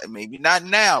not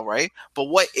now, right? But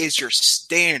what is your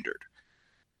standard,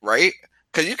 right?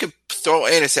 Because you can throw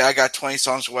in and say, I got 20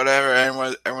 songs, whatever.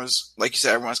 Everyone's like you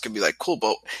said, everyone's gonna be like, cool,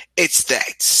 but it's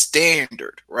that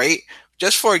standard, right?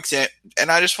 Just for example, and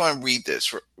I just want to read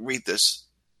this. Read this.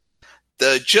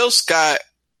 The Jill Scott,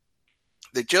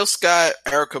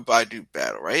 Erica Badu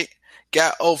battle, right?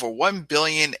 Got over 1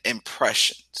 billion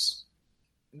impressions.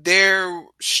 Their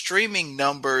streaming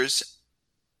numbers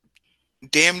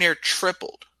damn near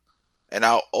tripled. And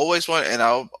I'll always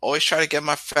try to get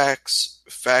my facts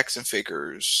and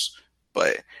figures,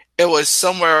 but it was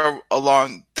somewhere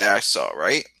along that I saw,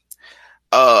 right?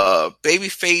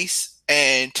 Babyface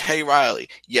and Teddy Riley.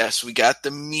 Yes, we got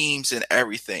the memes and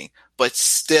everything, but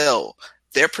still,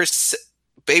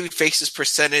 Babyface's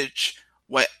percentage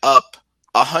went up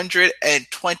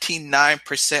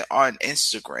 129% on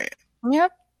Instagram.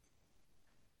 yep.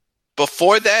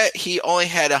 Before that, he only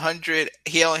had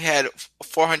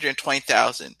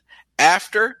 420,000.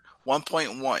 After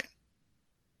 1.1.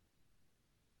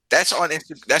 That's on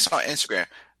Instagram.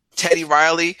 Teddy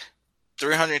Riley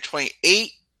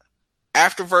 328.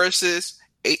 After verses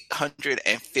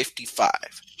 855.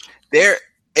 There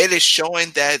it is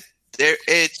showing that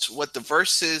it's what the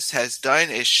verses has done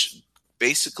is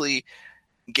basically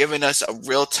giving us a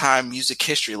real-time music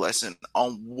history lesson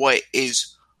on what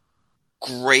is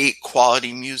great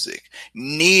quality music.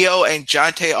 Neo and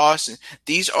Jonte Austin,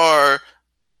 these are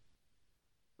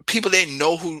people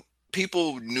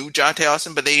people knew Jonte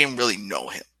Austin, but they didn't really know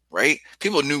him, right?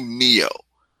 People knew Neo.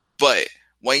 But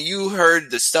when you heard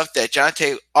the stuff that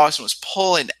Jonte Austin was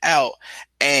pulling out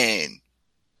and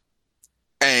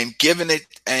giving it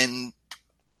and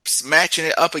matching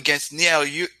it up against Neo,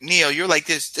 you're like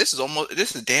this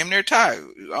is damn near tie. I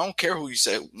don't care who you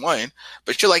said won,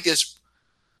 but you're like this,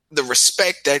 the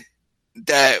respect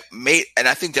that made, and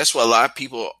I think that's what a lot of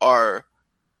people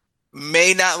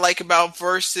may not like about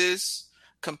verses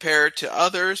compared to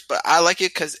others, but I like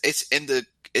it because it's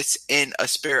in a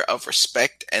spirit of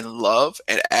respect and love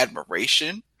and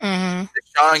admiration. Mm-hmm. The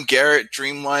Sean Garrett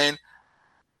Dreamland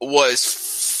was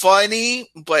funny,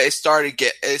 but it started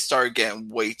getting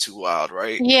way too wild,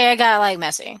 right? Yeah, it got like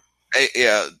messy.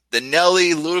 Yeah, the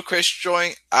Nelly Ludacris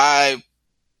joint,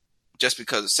 just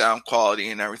because of sound quality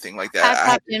and everything like I that,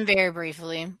 popped in very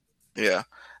briefly. yeah.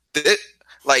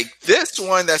 Like this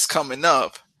one that's coming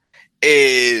up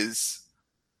is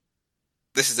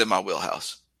this is in my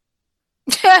wheelhouse.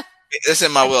 This is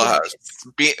in my wheelhouse.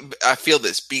 I feel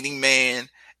this Beating Man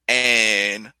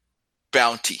and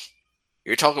Bounty.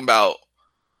 You're talking about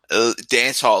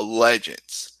dance hall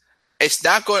legends. It's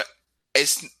not going.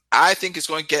 It's. I think it's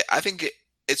going to get. I think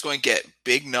it's going to get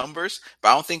big numbers, but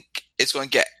I don't think it's going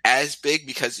to get as big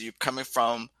because you're coming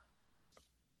from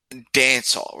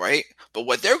dance hall, right? But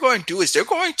what they're going to do is they're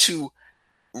going to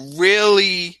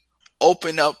really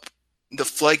open up the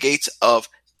floodgates of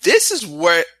this is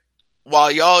where,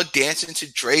 while y'all dancing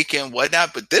to Drake and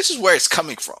whatnot, but this is where it's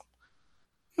coming from.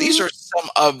 These are some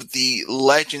of the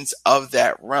legends of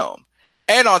that realm.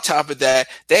 And on top of that,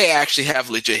 they actually have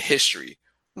legit history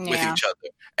with each other.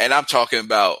 And I'm talking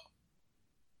about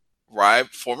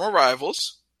former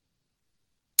rivals.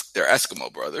 They're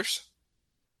Eskimo brothers.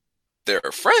 They're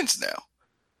friends now.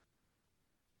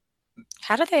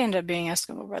 How did they end up being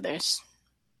Eskimo brothers?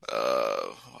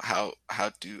 How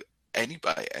do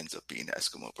anybody ends up being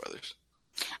Eskimo brothers?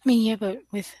 I mean, yeah, but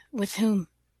with whom?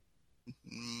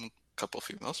 Couple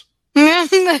females.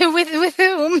 With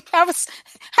whom? How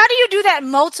do you do that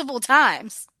multiple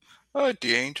times?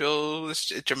 D'Angel,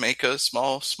 Jamaica,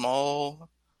 small.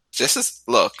 Just as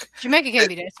look, Jamaica can't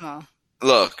be that small.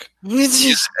 look.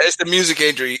 It's the music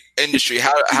industry.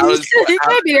 How does It how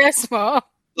can't be that small.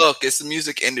 look? It's the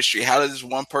music industry. How does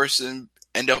one person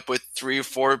end up with 3 or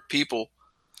 4 people?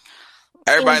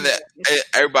 Everybody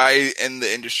in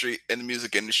the industry, in the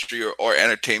music industry or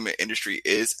entertainment industry,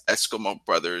 is Eskimo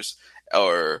brothers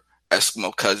or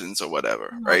Eskimo cousins or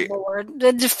whatever, Oh right? Lord,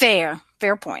 fair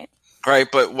point. Right.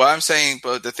 But what I'm saying,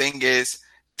 but the thing is,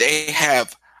 they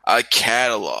have a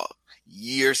catalog,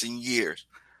 years and years.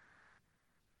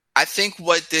 I think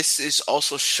what this is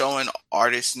also showing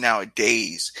artists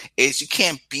nowadays is you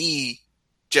can't be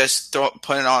just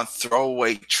putting on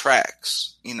throwaway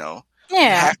tracks. You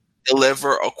Yeah, have to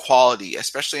deliver a quality,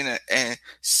 especially in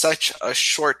such a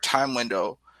short time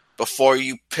window before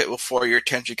your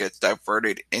attention gets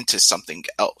diverted into something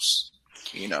else.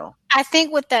 I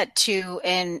think with that too,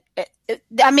 and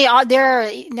I mean,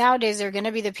 nowadays there are going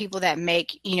to be the people that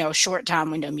make short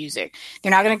time window music.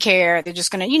 They're not going to care. They're just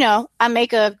going to I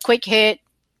make a quick hit.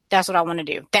 That's what I want to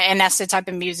do. And that's the type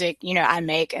of music I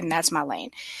make, and that's my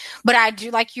lane. But I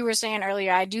do, like you were saying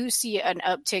earlier, I do see an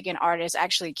uptick in artists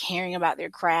actually caring about their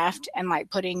craft and like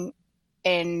putting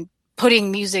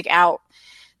music out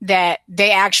that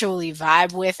they actually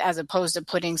vibe with, as opposed to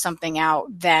putting something out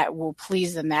that will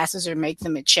please the masses or make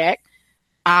them a check.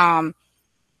 And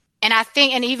I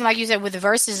think, and even like you said, with the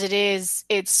verses,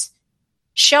 it's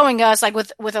showing us, like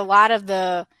with a lot of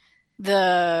the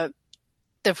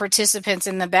participants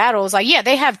in the battles, like, yeah,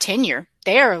 they have tenure.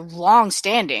 They are long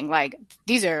standing. Like,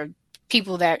 these are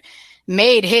people that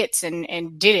made hits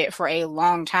and did it for a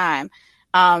long time.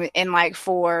 And like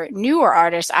for newer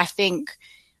artists, I think,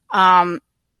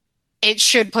 it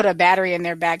should put a battery in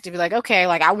their back to be like, okay,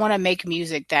 like I want to make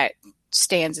music that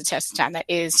stands the test of time, that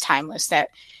is timeless, and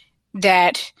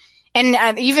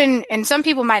some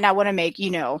people might not want to make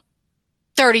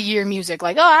 30-year music,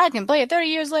 like, oh, I can play it 30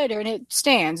 years later and it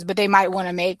stands, but they might want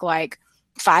to make like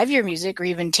 5-year music or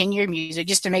even 10-year music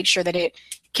just to make sure that it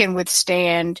can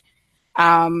withstand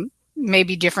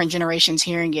maybe different generations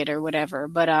hearing it or whatever.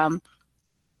 But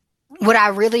what I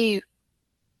really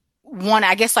want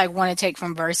to take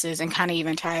from verses and kind of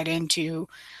even tie it into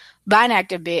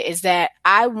Binact a bit is that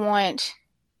I want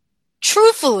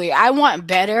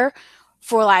better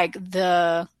for like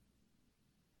I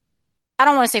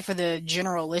don't want to say for the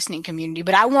general listening community,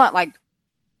 but I want like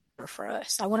for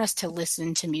us. I want us to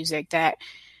listen to music that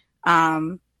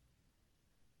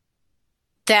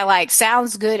like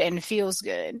sounds good and feels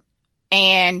good.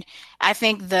 And I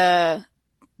think the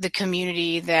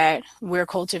community that we're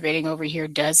cultivating over here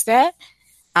does that.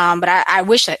 But I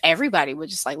wish that everybody would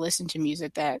just like listen to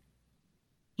music that,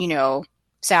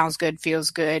 sounds good, feels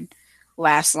good,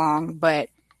 lasts long. But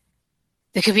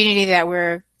the community that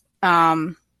we're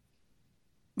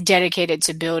dedicated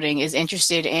to building is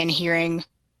interested in hearing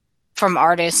from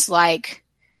artists like,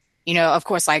 of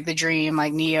course, like The Dream,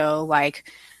 like Neo, like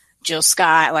Jill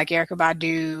Scott, like Erykah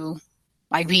Badu,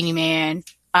 like Beanie Man.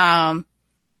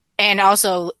 And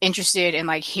also interested in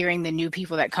like hearing the new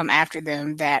people that come after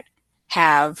them that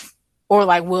have or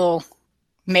like will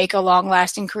make a long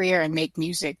lasting career and make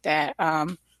music that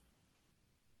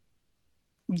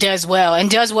does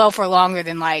well for longer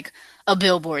than like a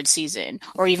Billboard season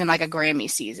or even like a Grammy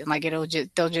season. Like they'll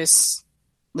just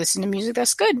listen to music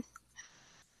that's good.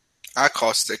 I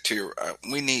call stick to your.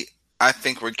 I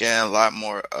think we're getting a lot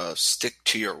more stick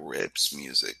to your ribs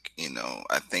music.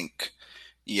 I think,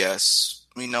 yes,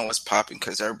 we know what's popping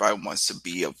because everybody wants to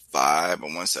be a vibe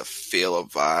and wants to feel a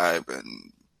vibe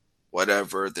and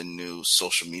whatever the new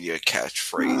social media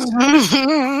catchphrase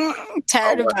is.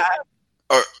 Tired of that.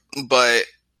 But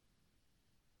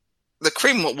the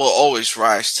cream will always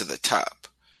rise to the top.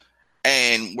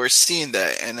 And we're seeing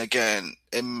that. And again,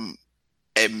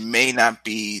 it may not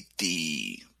be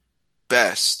the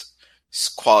best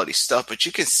quality stuff, but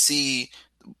you can see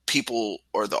people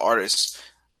or the artists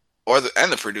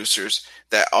and the producers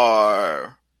that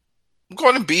are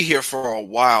going to be here for a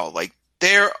while. Like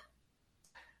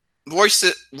Royce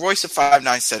of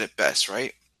 5'9" said it best,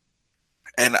 right?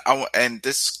 And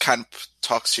this kind of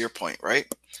talks to your point, right?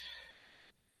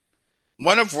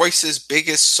 One of Royce's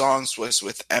biggest songs was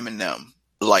with Eminem,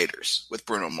 Lighters, with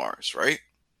Bruno Mars, right?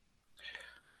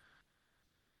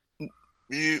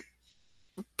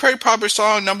 Pretty popular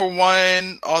song,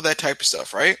 #1, all that type of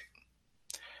stuff, right?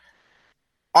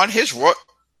 On his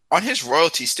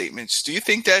royalty statements, do you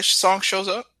think that song shows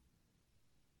up?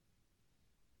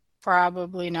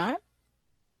 Probably not.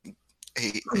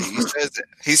 He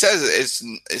says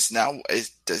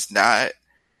it does not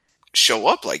show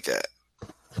up like that.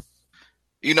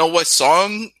 You know what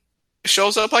song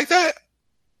shows up like that?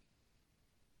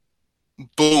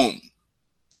 Boom.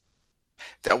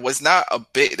 That was not a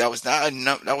big. That was not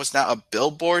a. That was not a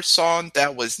Billboard song.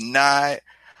 That was not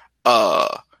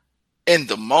in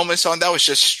the moment song. That was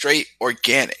just straight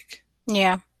organic.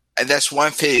 Yeah. And that's one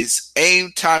of his.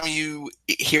 Anytime you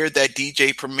hear that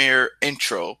DJ Premier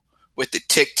intro with the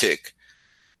tick tick,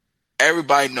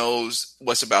 everybody knows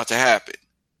what's about to happen.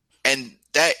 And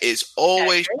that is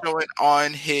always showing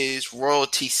on his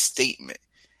royalty statement.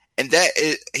 And that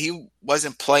is, he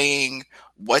wasn't playing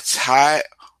what's hot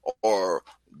or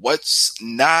what's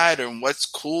not or what's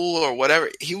cool or whatever.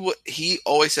 He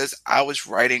always says, I was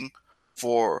writing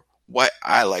for what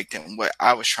I liked and what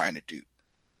I was trying to do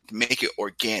to make it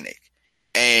organic.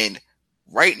 And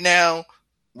right now,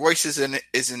 Royce is in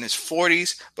his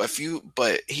 40s,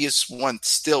 but he is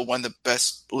still one of the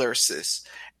best lyricists,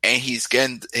 and he's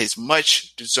getting his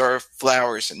much deserved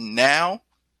flowers now.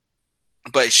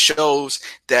 But it shows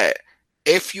that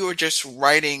if you're just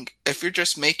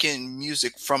making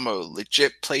music from a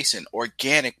legit place, an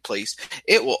organic place,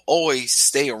 it will always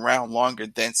stay around longer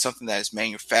than something that is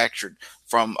manufactured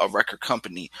from a record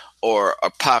company or a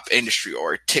pop industry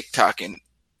or TikTok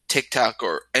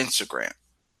or Instagram.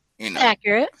 You know,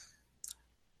 accurate.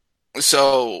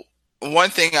 So one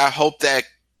thing I hope that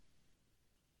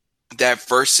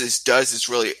Versus does is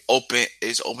really open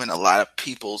a lot of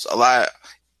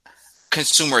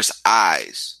consumers'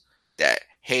 eyes that,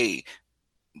 hey,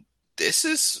 this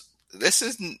is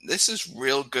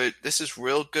real good. This is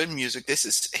real good music. This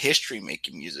is history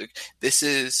making music. This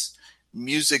is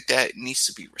music that needs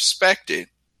to be respected.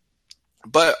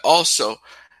 But also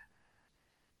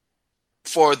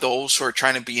for those who are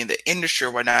trying to be in the industry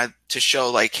or whatnot, to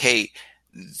show like, hey,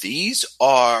 these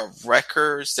are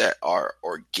records that are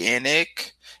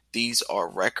organic. These are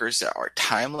records that are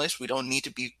timeless. We don't need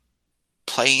to be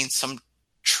playing some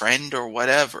trend or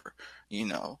whatever, you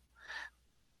know.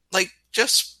 Like,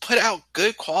 just put out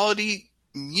good quality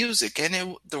music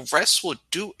and the rest will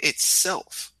do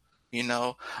itself, you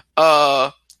know.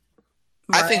 Right.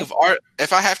 I think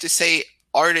if I have to say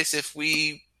artists, if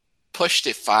we pushed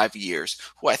it 5 years,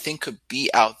 who I think could be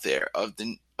out there of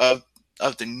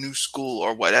the new school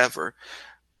or whatever,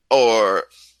 or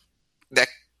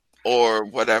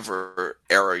whatever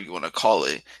era you want to call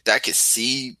it, that I could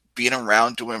see being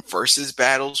around doing versus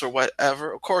battles or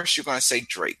whatever. Of course, you're going to say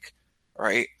Drake,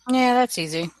 right? Yeah, that's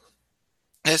easy.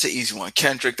 That's an easy one.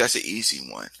 Kendrick, that's an easy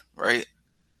one, right?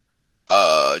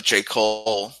 J.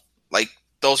 Cole, like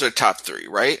those are top 3,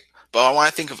 right? But when I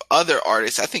think of other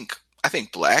artists, I think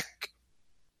Black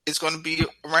is going to be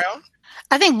around.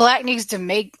 I think Black needs to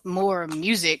make more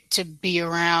music to be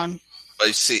around. But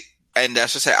you see, and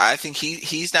that's what I say. I think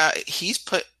he's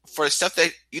put for the stuff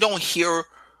that you don't hear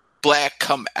Black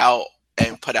come out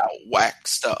and put out whack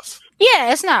stuff.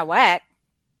 Yeah, it's not whack.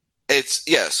 It's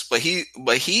yes, but he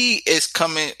is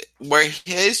coming where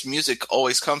his music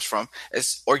always comes from.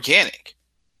 It's organic.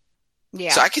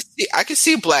 Yeah. So I can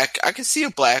see a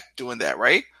Black doing that,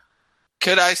 right?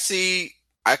 I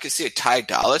could see a Ty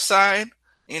Dolla $ign.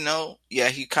 You know, yeah,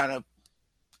 he kind of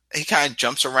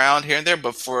jumps around here and there,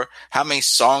 but for how many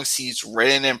songs he's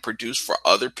written and produced for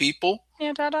other people,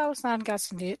 yeah, Ty Dolla $ign got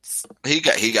some hits. He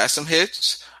got some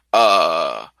hits.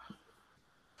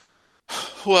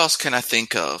 Who else can I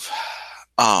think of?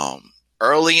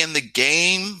 Early in the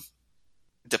game,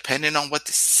 depending on what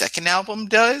the second album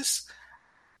does,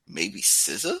 maybe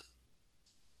SZA.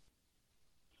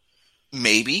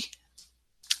 Maybe.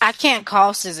 I can't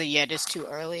call SZA yet. It's too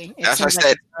early. That's why I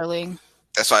said early.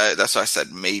 That's why I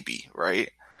said maybe,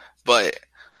 right? But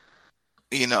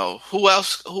you know, who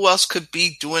else could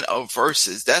be doing a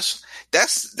versus? That's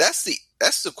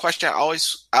the question I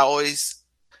always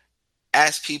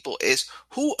ask people is,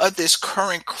 who of this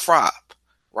current crop,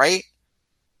 right?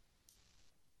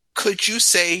 Could you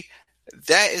say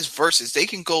that is versus? They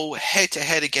can go head to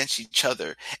head against each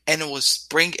other and it will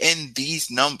bring in these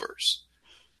numbers.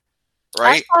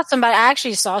 Right? I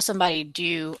actually saw somebody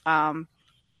do SZA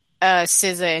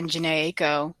and Jhené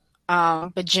Aiko.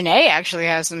 But Jhené actually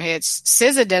has some hits.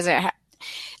 SZA doesn't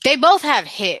they both have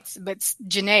hits, but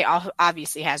Jhené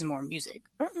obviously has more music.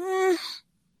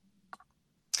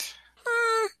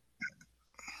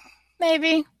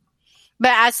 Maybe.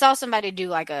 But I saw somebody do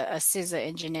like a SZA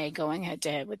and Jhené going head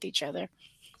to head with each other.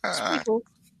 Cool.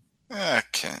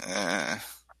 Okay.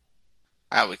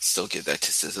 I would still give that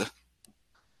to SZA.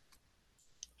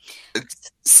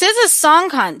 SZA's song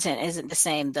content isn't the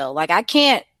same though. Like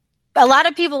a lot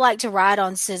of people like to ride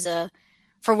on SZA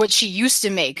for what she used to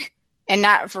make and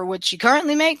not for what she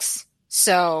currently makes.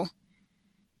 So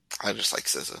I just like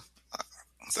SZA.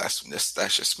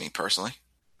 That's just me personally.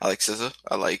 I like SZA.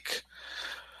 I like.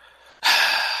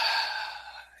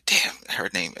 Damn, her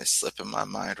name is slipping my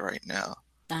mind right now.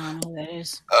 I don't know who that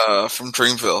is. From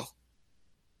Dreamville.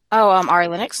 Oh, Ari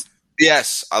Lennox.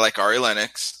 Yes, I like Ari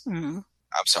Lennox. Mm-hmm.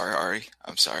 I'm sorry, Ari.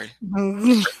 I'm sorry.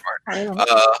 Mm-hmm.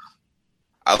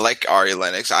 I like Ari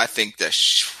Lennox. I think that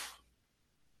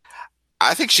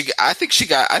I think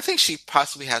she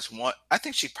possibly has one. I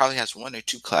think she probably has one or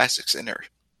two classics in her.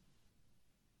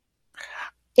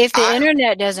 If the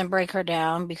internet doesn't break her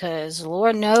down, because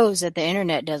Lord knows that the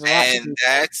internet does a lot.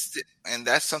 And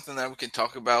that's something that we can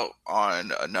talk about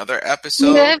on another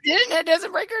episode. Yeah, if the internet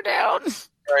doesn't break her down,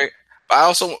 right?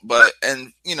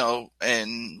 And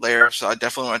later, so I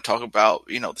definitely want to talk about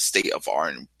the state of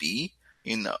R&B,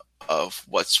 of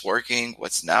what's working,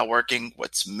 what's not working,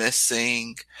 what's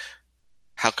missing.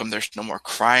 How come there's no more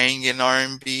crying in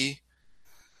R&B?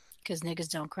 Because niggas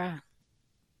don't cry.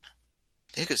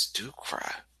 Niggas do cry,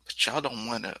 but y'all don't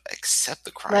want to accept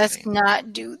the crying. Let's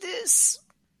not do this.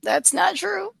 That's not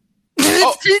true.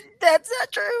 Oh, that's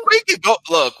not true. We can go.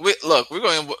 Look. We're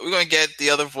going to get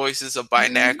the other voices of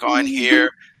Binac on here,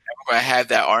 and we're going to have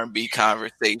that R&B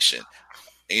conversation.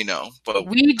 But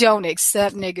we don't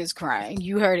accept niggas crying.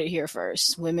 You heard it here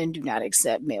first. Women do not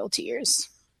accept male tears,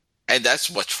 and that's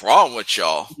what's wrong with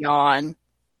y'all. Yawn.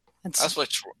 That's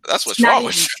what's wrong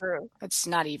with you. True. It's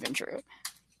not even true.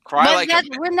 Cry but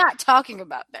we're not talking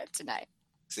about that tonight.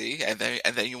 See, and then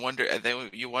you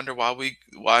wonder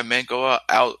why men go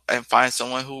out and find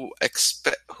someone who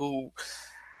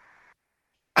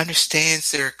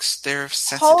understands their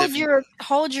sensitivity.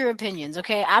 Hold your opinions,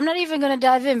 okay? I'm not even going to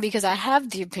dive in because I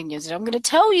have the opinions, and I'm going to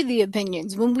tell you the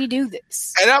opinions when we do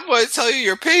this. And I'm going to tell you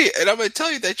your opinion, and I'm going to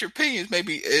tell you that your opinions may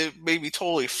be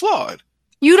totally flawed.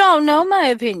 You don't know my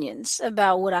opinions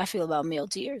about what I feel about male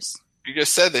tears. You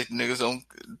just said that niggas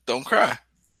don't cry.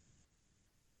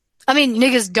 I mean,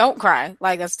 niggas don't cry.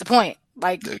 Like, that's the point.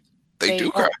 Like, they do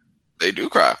cry. They do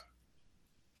cry.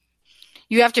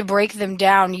 You have to break them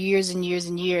down years and years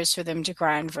and years for them to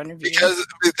cry in front of you. Because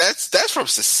that's from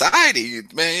society,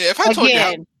 man. If I told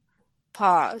you,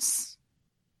 pause.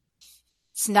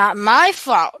 It's not my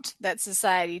fault that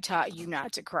society taught you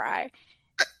not to cry.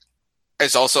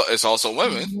 It's also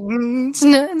women. It's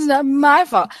not my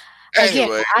fault. Anyway.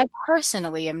 Again, I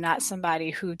personally am not somebody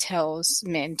who tells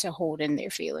men to hold in their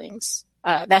feelings.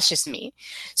 That's just me.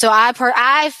 So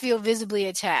I feel visibly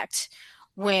attacked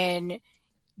when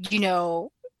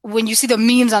when you see the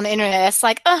memes on the internet. It's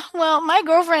like, well, my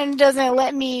girlfriend doesn't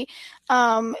let me,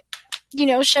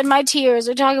 shed my tears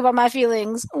or talk about my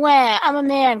feelings. When I'm a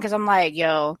man, because I'm like,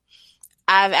 yo,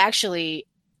 I've actually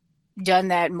done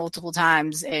that multiple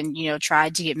times and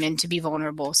tried to get men to be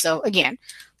vulnerable. So again,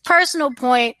 personal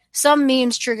point. Some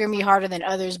memes trigger me harder than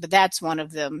others, but that's one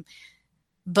of them.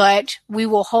 But we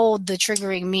will hold the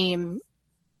triggering meme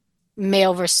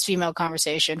male versus female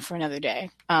conversation for another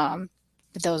day. But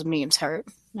those memes hurt.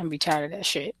 I'm retired of that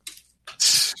shit.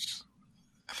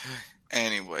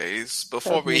 Anyways,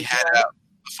 before we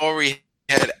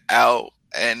head out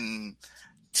and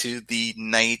to the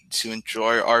night to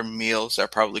enjoy our meals that are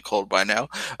probably cold by now.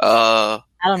 I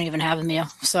don't even have a meal,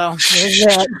 so there's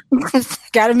that.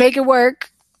 Got to make it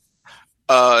work.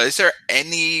 Is there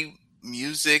any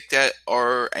music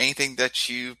or anything that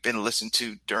you've been listening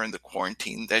to during the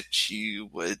quarantine that you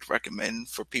would recommend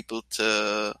for people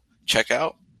to check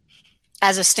out?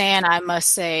 As a stan, I must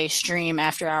say stream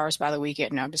After Hours by The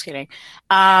Weeknd. No, I'm just kidding.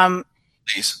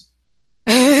 Please.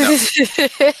 No.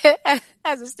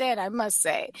 As a stan, I must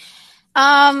say.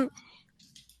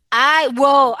 I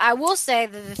will say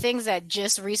that the things that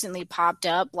just recently popped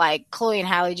up, like Chloe and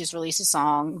Halle just released a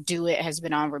song, Do It, has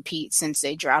been on repeat since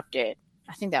they dropped it.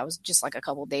 I think that was just like a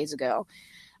couple days ago.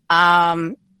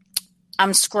 I'm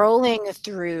scrolling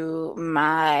through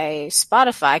my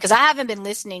Spotify because I haven't been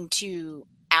listening to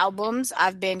albums.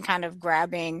 I've been kind of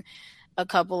grabbing a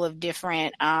couple of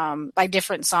different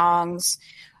different songs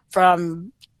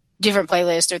from different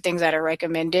playlists or things that are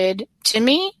recommended to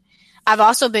me. I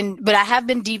have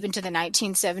been deep into the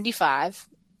 1975.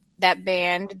 That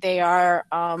band, they are,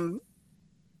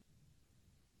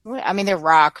 they're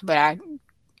rock, but I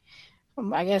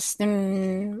guess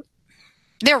they're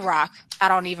rock. I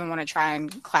don't even want to try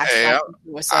and classify.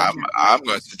 I'm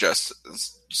going to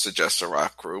suggest a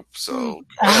rock group. So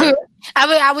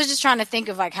I was just trying to think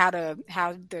of like how to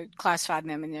classify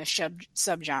them in their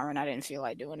subgenre, and I didn't feel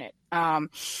like doing it.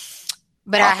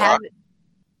 But I have,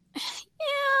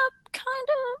 yeah, kind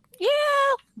of,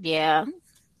 yeah.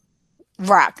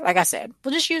 Rock, like I said,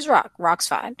 we'll just use rock. Rock's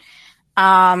fine.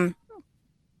 Um,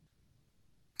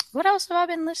 what else have I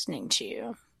been listening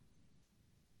to?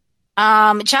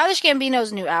 Childish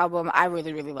Gambino's new album, I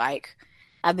really, really like.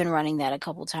 I've been running that a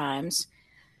couple times.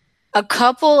 A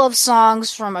couple of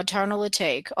songs from Eternal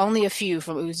Take, only a few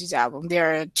from Uzi's album.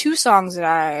 There are two songs that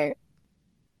I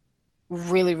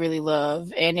really, really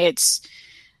love, and it's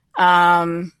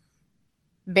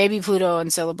Baby Pluto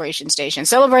and Celebration Station.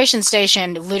 Celebration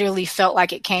Station literally felt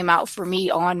like it came out for me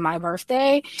on my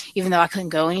birthday, even though I couldn't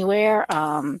go anywhere.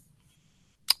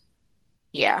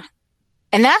 Yeah.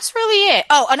 And that's really it.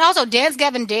 Oh, and also Dance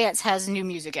Gavin Dance has new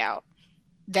music out.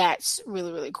 That's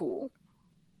really, really cool.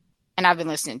 And I've been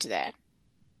listening to that.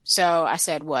 So I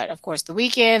said what? Of course, The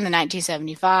Weeknd, the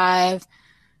 1975,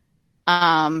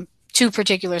 two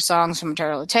particular songs from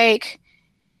Eternal Take,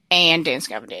 and Dance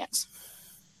Gavin Dance.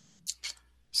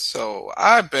 So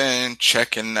I've been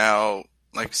checking out,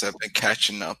 like I said, I've been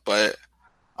catching up, but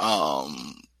I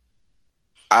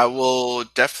will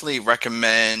definitely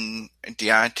recommend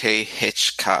Deontay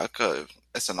Hitchcock.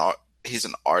 He's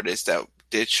an artist that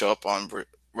did show up on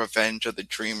Revenge of the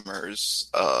Dreamers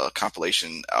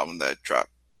compilation album that dropped,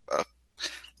 I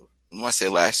want to say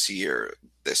last year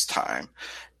this time.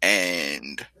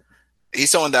 And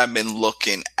he's someone that I've been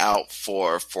looking out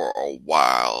for a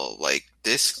while. Like,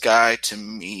 this guy, to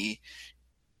me,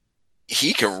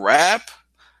 he can rap.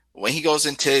 When he goes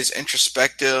into his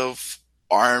introspective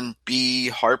R&B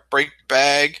heartbreak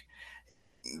bag,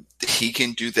 he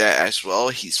can do that as well.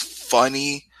 He's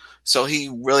funny. So he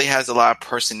really has a lot of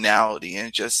personality,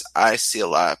 and I see a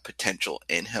lot of potential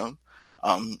in him.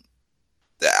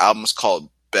 The album is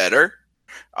called Better.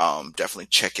 Definitely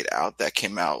check it out. That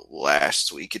came out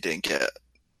last week. It didn't get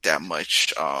that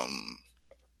much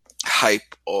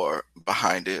hype or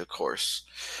behind it. Of course,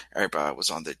 everybody was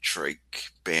on the Drake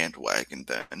bandwagon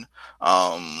then.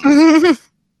 I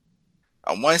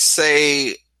want to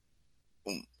say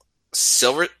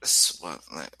Silver.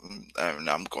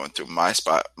 I'm going through my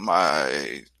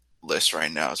list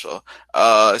right now as well.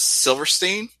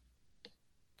 Silverstein,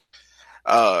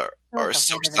 or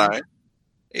Silverstein.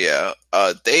 Yeah.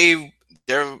 They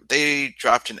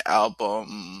dropped an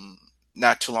album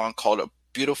not too long called A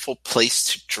Beautiful Place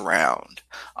to Drown.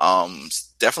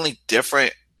 It's definitely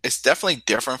different. It's definitely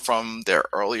different from their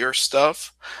earlier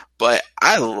stuff, but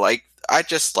I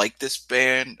just like this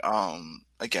band.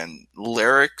 Again,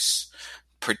 lyrics,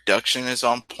 production is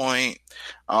on point.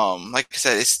 Like I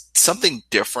said, it's something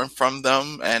different from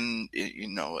them, and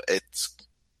it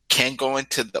can go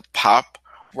into the pop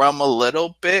realm a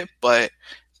little bit, but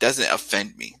doesn't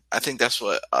offend me. I think that's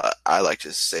what I like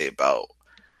to say about,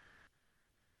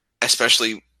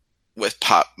 especially with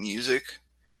pop music,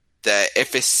 that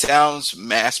if it sounds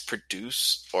mass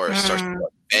produced or starts to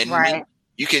offend me,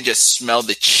 you can just smell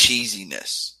the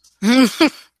cheesiness.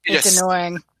 It's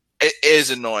annoying. It is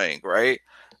annoying, right?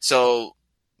 So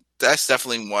that's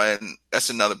definitely one. That's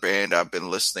another band I've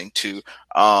been listening to.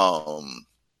 I've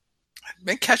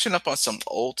been catching up on some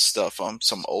old stuff.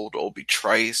 Some old Obi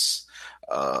Trice,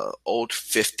 old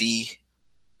 50,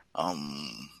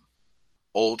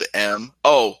 old M.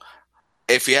 Oh,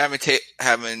 if you haven't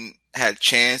had a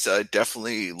chance,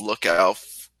 definitely look out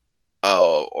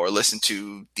or listen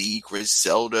to the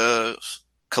Griselda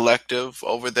Collective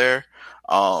over there.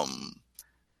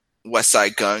 West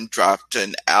Side Gun dropped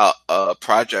a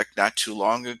project not too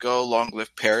long ago, Long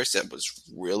Live Paris, that was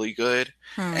really good.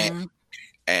 And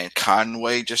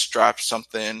Conway just dropped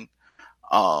something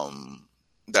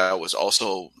that was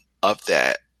also of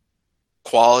that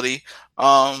quality.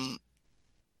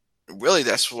 Really,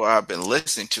 that's what I've been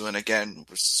listening to. And again,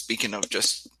 speaking of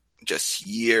just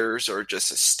years or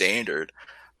just a standard,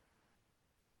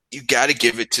 you got to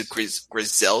give it to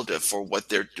Griselda for what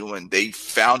they're doing. They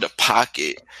found a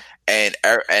pocket, and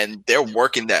they're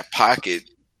working that pocket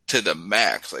to the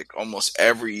max. Like, almost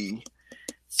every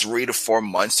 3 to 4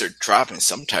 months, they're dropping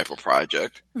some type of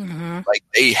project. Like,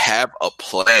 they have a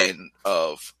plan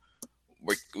of,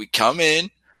 we come in,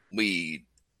 we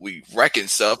reckon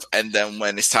stuff, and then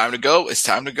when it's time to go, it's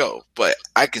time to go. But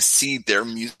I can see their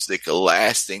music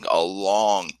lasting a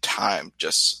long time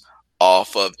just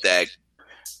off of that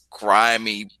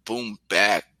grimy boom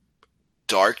bap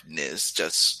darkness,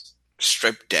 just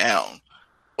stripped down.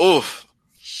 Oof.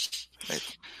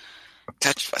 It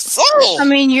touched my soul. I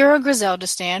mean, you're a Griselda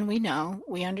stan. We know.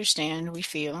 We understand. We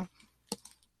feel.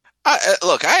 I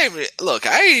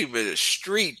ain't even a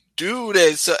street dude,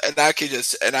 and I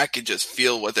can just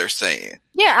feel what they're saying.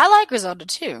 Yeah, I like Griselda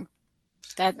too.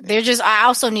 I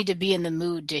also need to be in the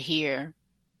mood to hear.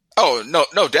 Oh, no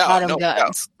doubt.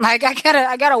 Like,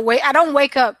 I gotta wait. I don't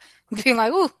wake up being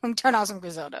like, "Ooh, let me turn on some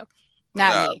Griselda."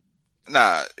 Not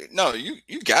Nah, me. no,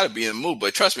 you gotta be in the mood.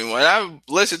 But trust me, when I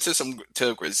listen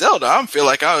to Griselda, I feel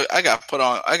like I got put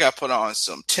on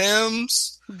some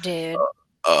Timbs, Dude,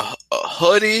 a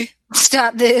hoodie.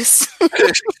 stop this.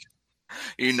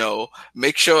 You know,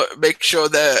 make sure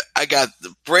that I got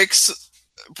the bricks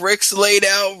laid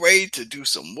out, ready to do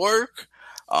some work.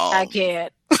 I Um,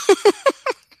 can't.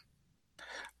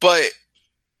 but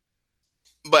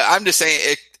I'm just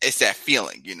saying it's that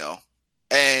feeling,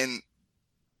 and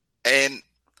and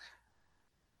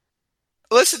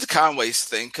listen to Conway's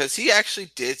thing because he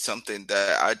actually did something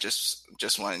that I just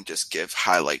want to just give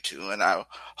highlight to, and I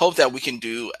hope that we can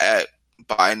do at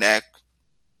Bineck.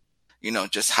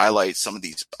 Just highlight some of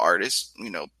these artists,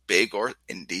 big or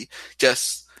indie.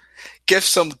 Just give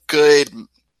some good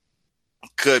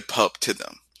pub to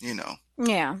them.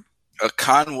 Yeah.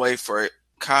 Conway, for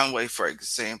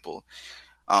example,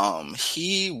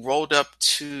 he rolled up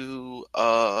to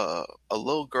a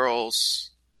little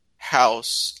girl's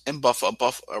house in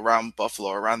around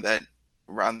Buffalo, around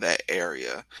that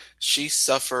area. She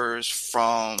suffers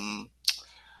from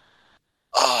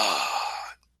uh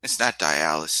it's not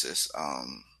dialysis.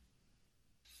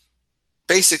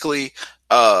 Basically,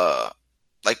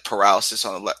 like paralysis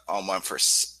on one of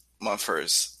her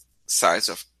sides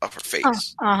of her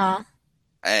face. Uh-huh.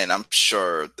 And I'm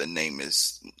sure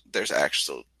there's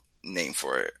actual name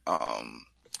for it.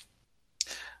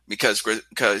 Because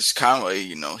Conway,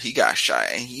 he got shot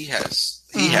and he has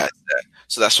that,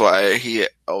 so that's why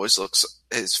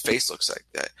his face looks like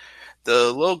that.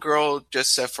 The little girl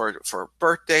just said for her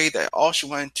birthday that all she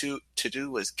wanted to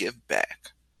do was give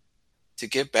back,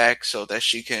 so that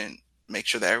she can make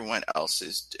sure that everyone else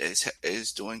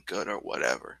is doing good or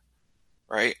whatever,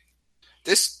 right?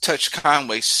 This touched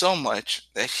Conway so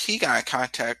much that he got in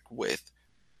contact with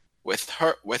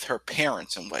her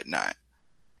parents and whatnot,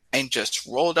 and just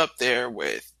rolled up there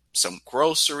with some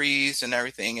groceries and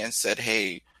everything and said,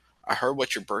 "Hey, I heard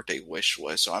what your birthday wish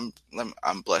was, so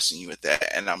I'm blessing you with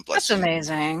that, and I'm That's blessing you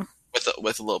amazing.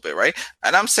 with a little bit, right?"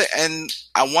 And and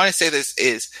I want to say this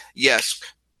is, yes,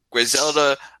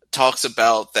 Griselda talks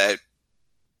about that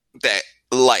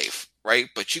life, right?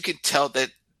 But you can tell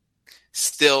that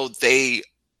still they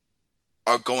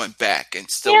are going back and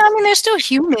still. Yeah, I mean, they're still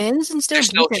humans and still They're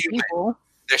still decent human. people.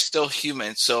 They're still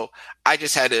human. So I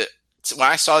just had to. When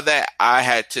I saw that, I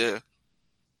had to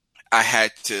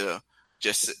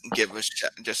just give a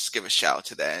shout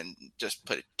to that and just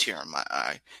put a tear in my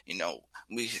eye.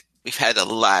 We've had a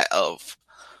lot of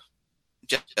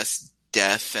just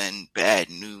death and bad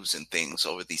news and things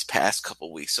over these past couple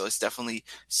of weeks, so it's definitely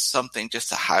something just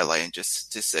to highlight and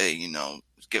just to say,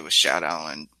 give a shout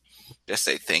out and just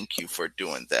say thank you for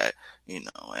doing that,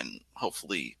 and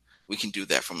hopefully we can do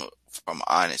that from an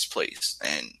honest place.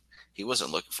 And he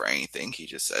wasn't looking for anything. He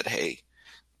just said, "Hey,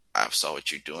 I saw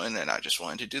what you're doing, and I just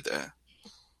wanted to do that."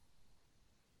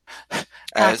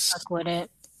 I stuck with it.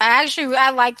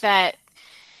 I like that,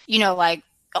 like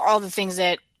all the things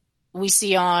that we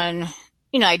see on,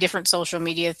 like different social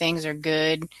media things are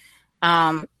good.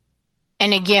 And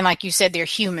again, like you said, they're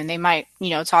human. They might,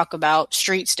 talk about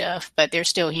street stuff, but they're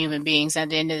still human beings. At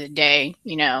the end of the day,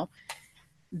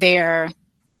 they're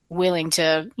willing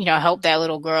to, help that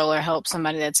little girl or help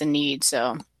somebody that's in need.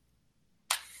 So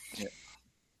Yeah.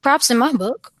 Props in my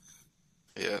book.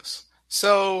 Yes.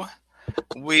 So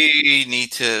we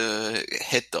need to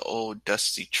hit the old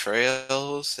dusty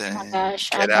trails Oh my and gosh,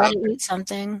 I get out. gotta eat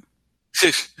something.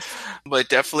 But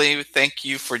definitely thank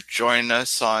you for joining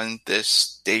us on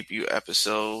this debut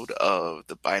episode of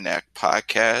the Binac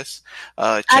podcast.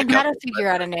 I Check out gotta figure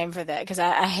out a name for that because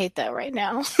I hate that right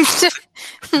now.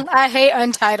 I hate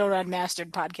Untitled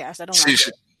Unmastered podcast. I don't like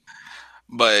it.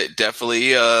 But definitely,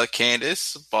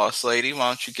 Candice, boss lady, why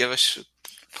don't you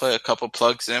put a couple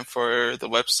plugs in for the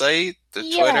website, the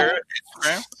Twitter,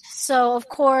 Instagram? So of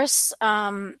course,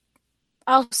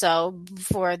 also,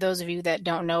 for those of you that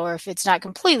don't know, or if it's not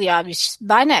completely obvious,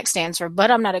 BINAC stands for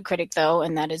But I'm Not a Critic, though,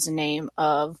 and that is the name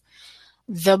of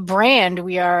the brand.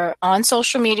 We are on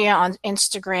social media, on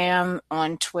Instagram,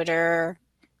 on Twitter,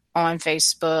 on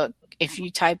Facebook. If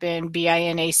you type in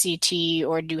BINACT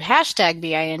or do hashtag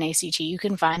BINACT, you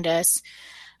can find us.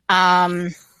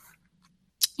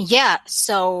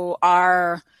 So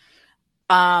our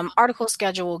article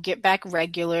schedule will get back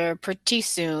regular pretty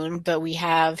soon, but we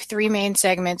have 3 main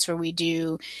segments where we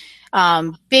do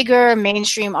bigger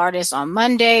mainstream artists on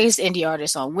Mondays, indie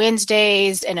artists on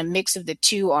Wednesdays, and a mix of the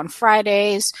two on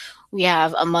Fridays. We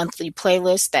have a monthly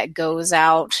playlist that goes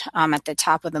out at the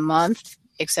top of the month,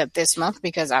 except this month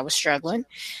because I was struggling.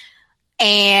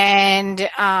 And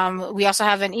we also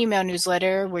have an email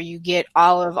newsletter where you get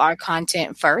all of our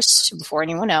content first before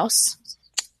anyone else.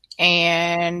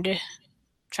 And I'm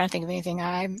trying to think of anything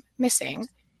I'm missing.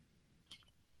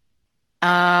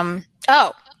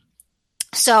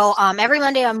 So every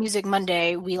Monday on Music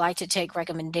Monday, we like to take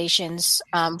recommendations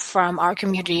from our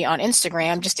community on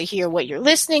Instagram just to hear what you're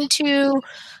listening to,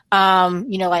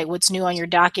 like what's new on your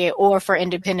docket, or for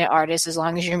independent artists, as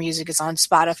long as your music is on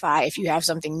Spotify, if you have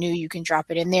something new, you can drop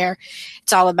it in there.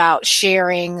 It's all about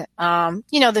sharing,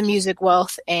 the music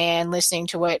wealth and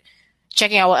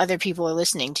checking out what other people are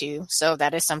listening to. So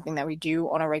that is something that we do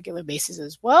on a regular basis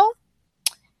as well.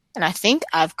 And I think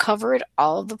I've covered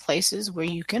all of the places where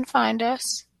you can find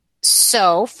us.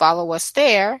 So follow us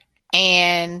there.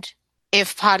 And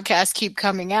if podcasts keep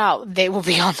coming out, they will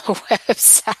be on the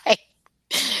website.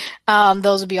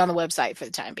 Those will be on the website for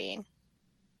the time being.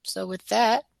 So with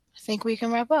that, I think we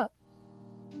can wrap up.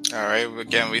 All right.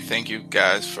 Again, we thank you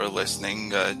guys for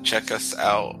listening. Check us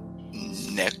out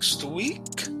next week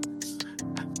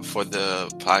for the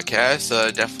podcast.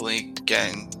 Definitely,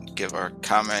 again, give our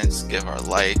comments, give our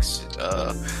likes,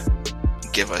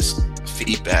 give us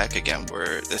feedback. Again,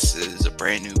 this is a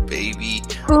brand new baby.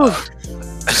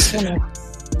 So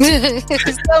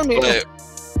new.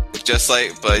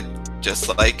 But just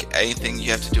like anything you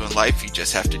have to do in life, you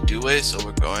just have to do it. So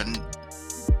we're going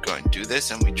to do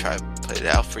this, and we try to put it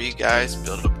out for you guys,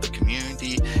 build up the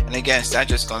community. And again, it's not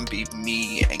just going to be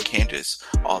me and Candice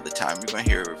all the time. We're going to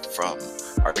hear from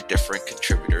our different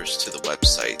contributors to the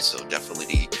website. So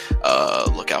definitely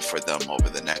look out for them over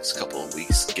the next couple of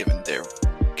weeks, giving their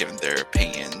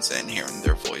opinions and hearing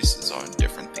their voices on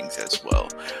different things as well.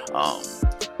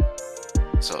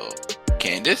 So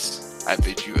Candice, I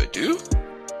bid you adieu.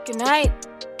 Good night.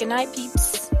 Good night,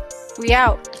 peeps. We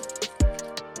out.